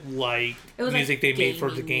was it music like they made for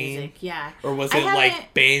the game? Music, yeah. Or was it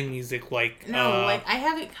like band music like... No, like I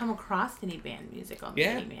haven't come across any band music on the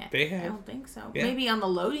game yet. They have. I don't think so. Yeah. Maybe on the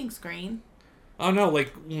loading screen. Oh no,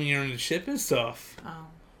 like when you're in the ship and stuff. Oh.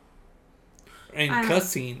 And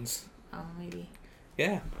cutscenes. Oh, maybe.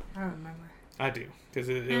 Yeah. I don't remember. I do. Because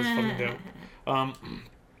it was fucking dope.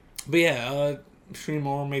 But yeah, stream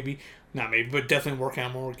more maybe. Not maybe, but definitely work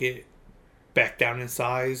out more. Get back down in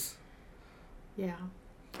size. Yeah.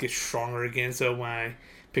 Get stronger again, so when I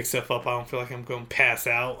pick stuff up, I don't feel like I'm going to pass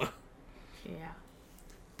out. Yeah.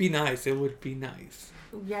 Be nice. It would be nice.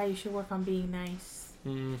 Yeah, you should work on being nice.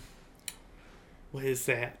 What is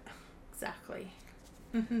that? Exactly.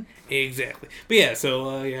 Exactly. But yeah,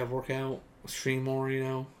 so work out, stream more, you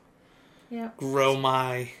know. Yeah. Grow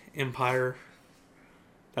my empire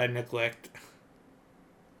that I neglect.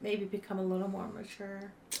 Maybe become a little more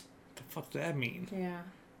mature. The fuck does that mean? Yeah.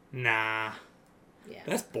 Nah. Yeah.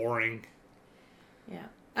 That's boring. Yeah.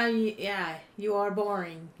 Yeah, you are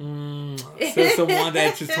boring. Says someone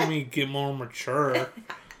that just told me to get more mature.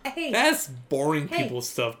 Hey. That's boring people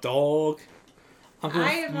stuff, dog. I'm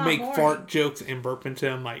going to make fart jokes and burp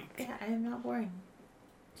into a mic. Yeah, I am not boring.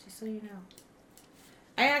 Just so you know.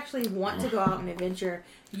 I actually want to go out and adventure.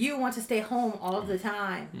 You want to stay home all of the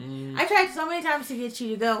time. I tried so many times to get you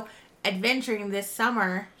to go adventuring this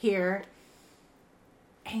summer here.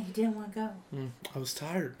 And you didn't want to go. I was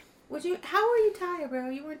tired. How were you tired, bro?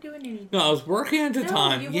 You weren't doing anything. No, I was working at the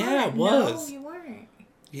time. Yeah, I was. No, you weren't.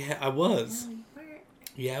 Yeah, I was. No, you weren't.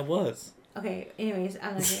 Yeah, I was. Okay, anyways,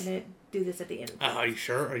 I'm not going to do this at the end. Are you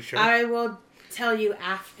sure? Are you sure? I will tell you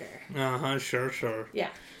after. Sure. Yeah.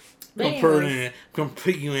 I'm going to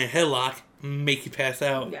put you in a headlock and make you pass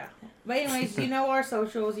out. Yeah. But anyways, you know our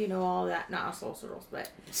socials, you know all that. Not our socials, but...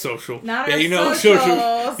 Social. Not our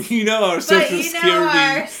socials. You know our social security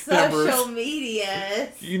our social numbers.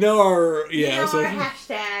 medias. You know our... Yeah, you know our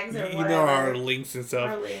hashtags or whatever. You know our links and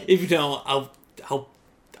stuff. If you don't,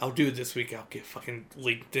 I'll do it this week. I'll get fucking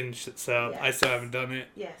LinkedIn shit stuff. Yes. I still haven't done it.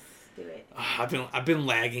 Yes, do it. I've been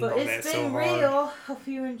lagging on that so hard. But it's been real. Hope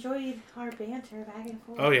you enjoyed our banter back and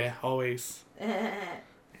forth. Oh yeah, always. Yeah,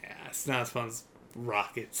 it's not as fun as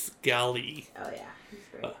Rockets. Golly. Oh yeah, he's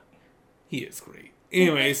great. He is great.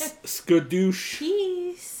 Anyways, skadoosh.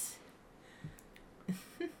 Peace.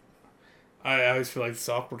 I always feel like it's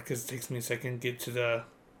awkward because it takes me a second to get to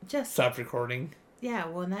the stop recording. Yeah,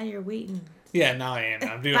 well, now you're waiting. Yeah, now I am.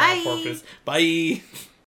 I'm doing it on purpose. Bye.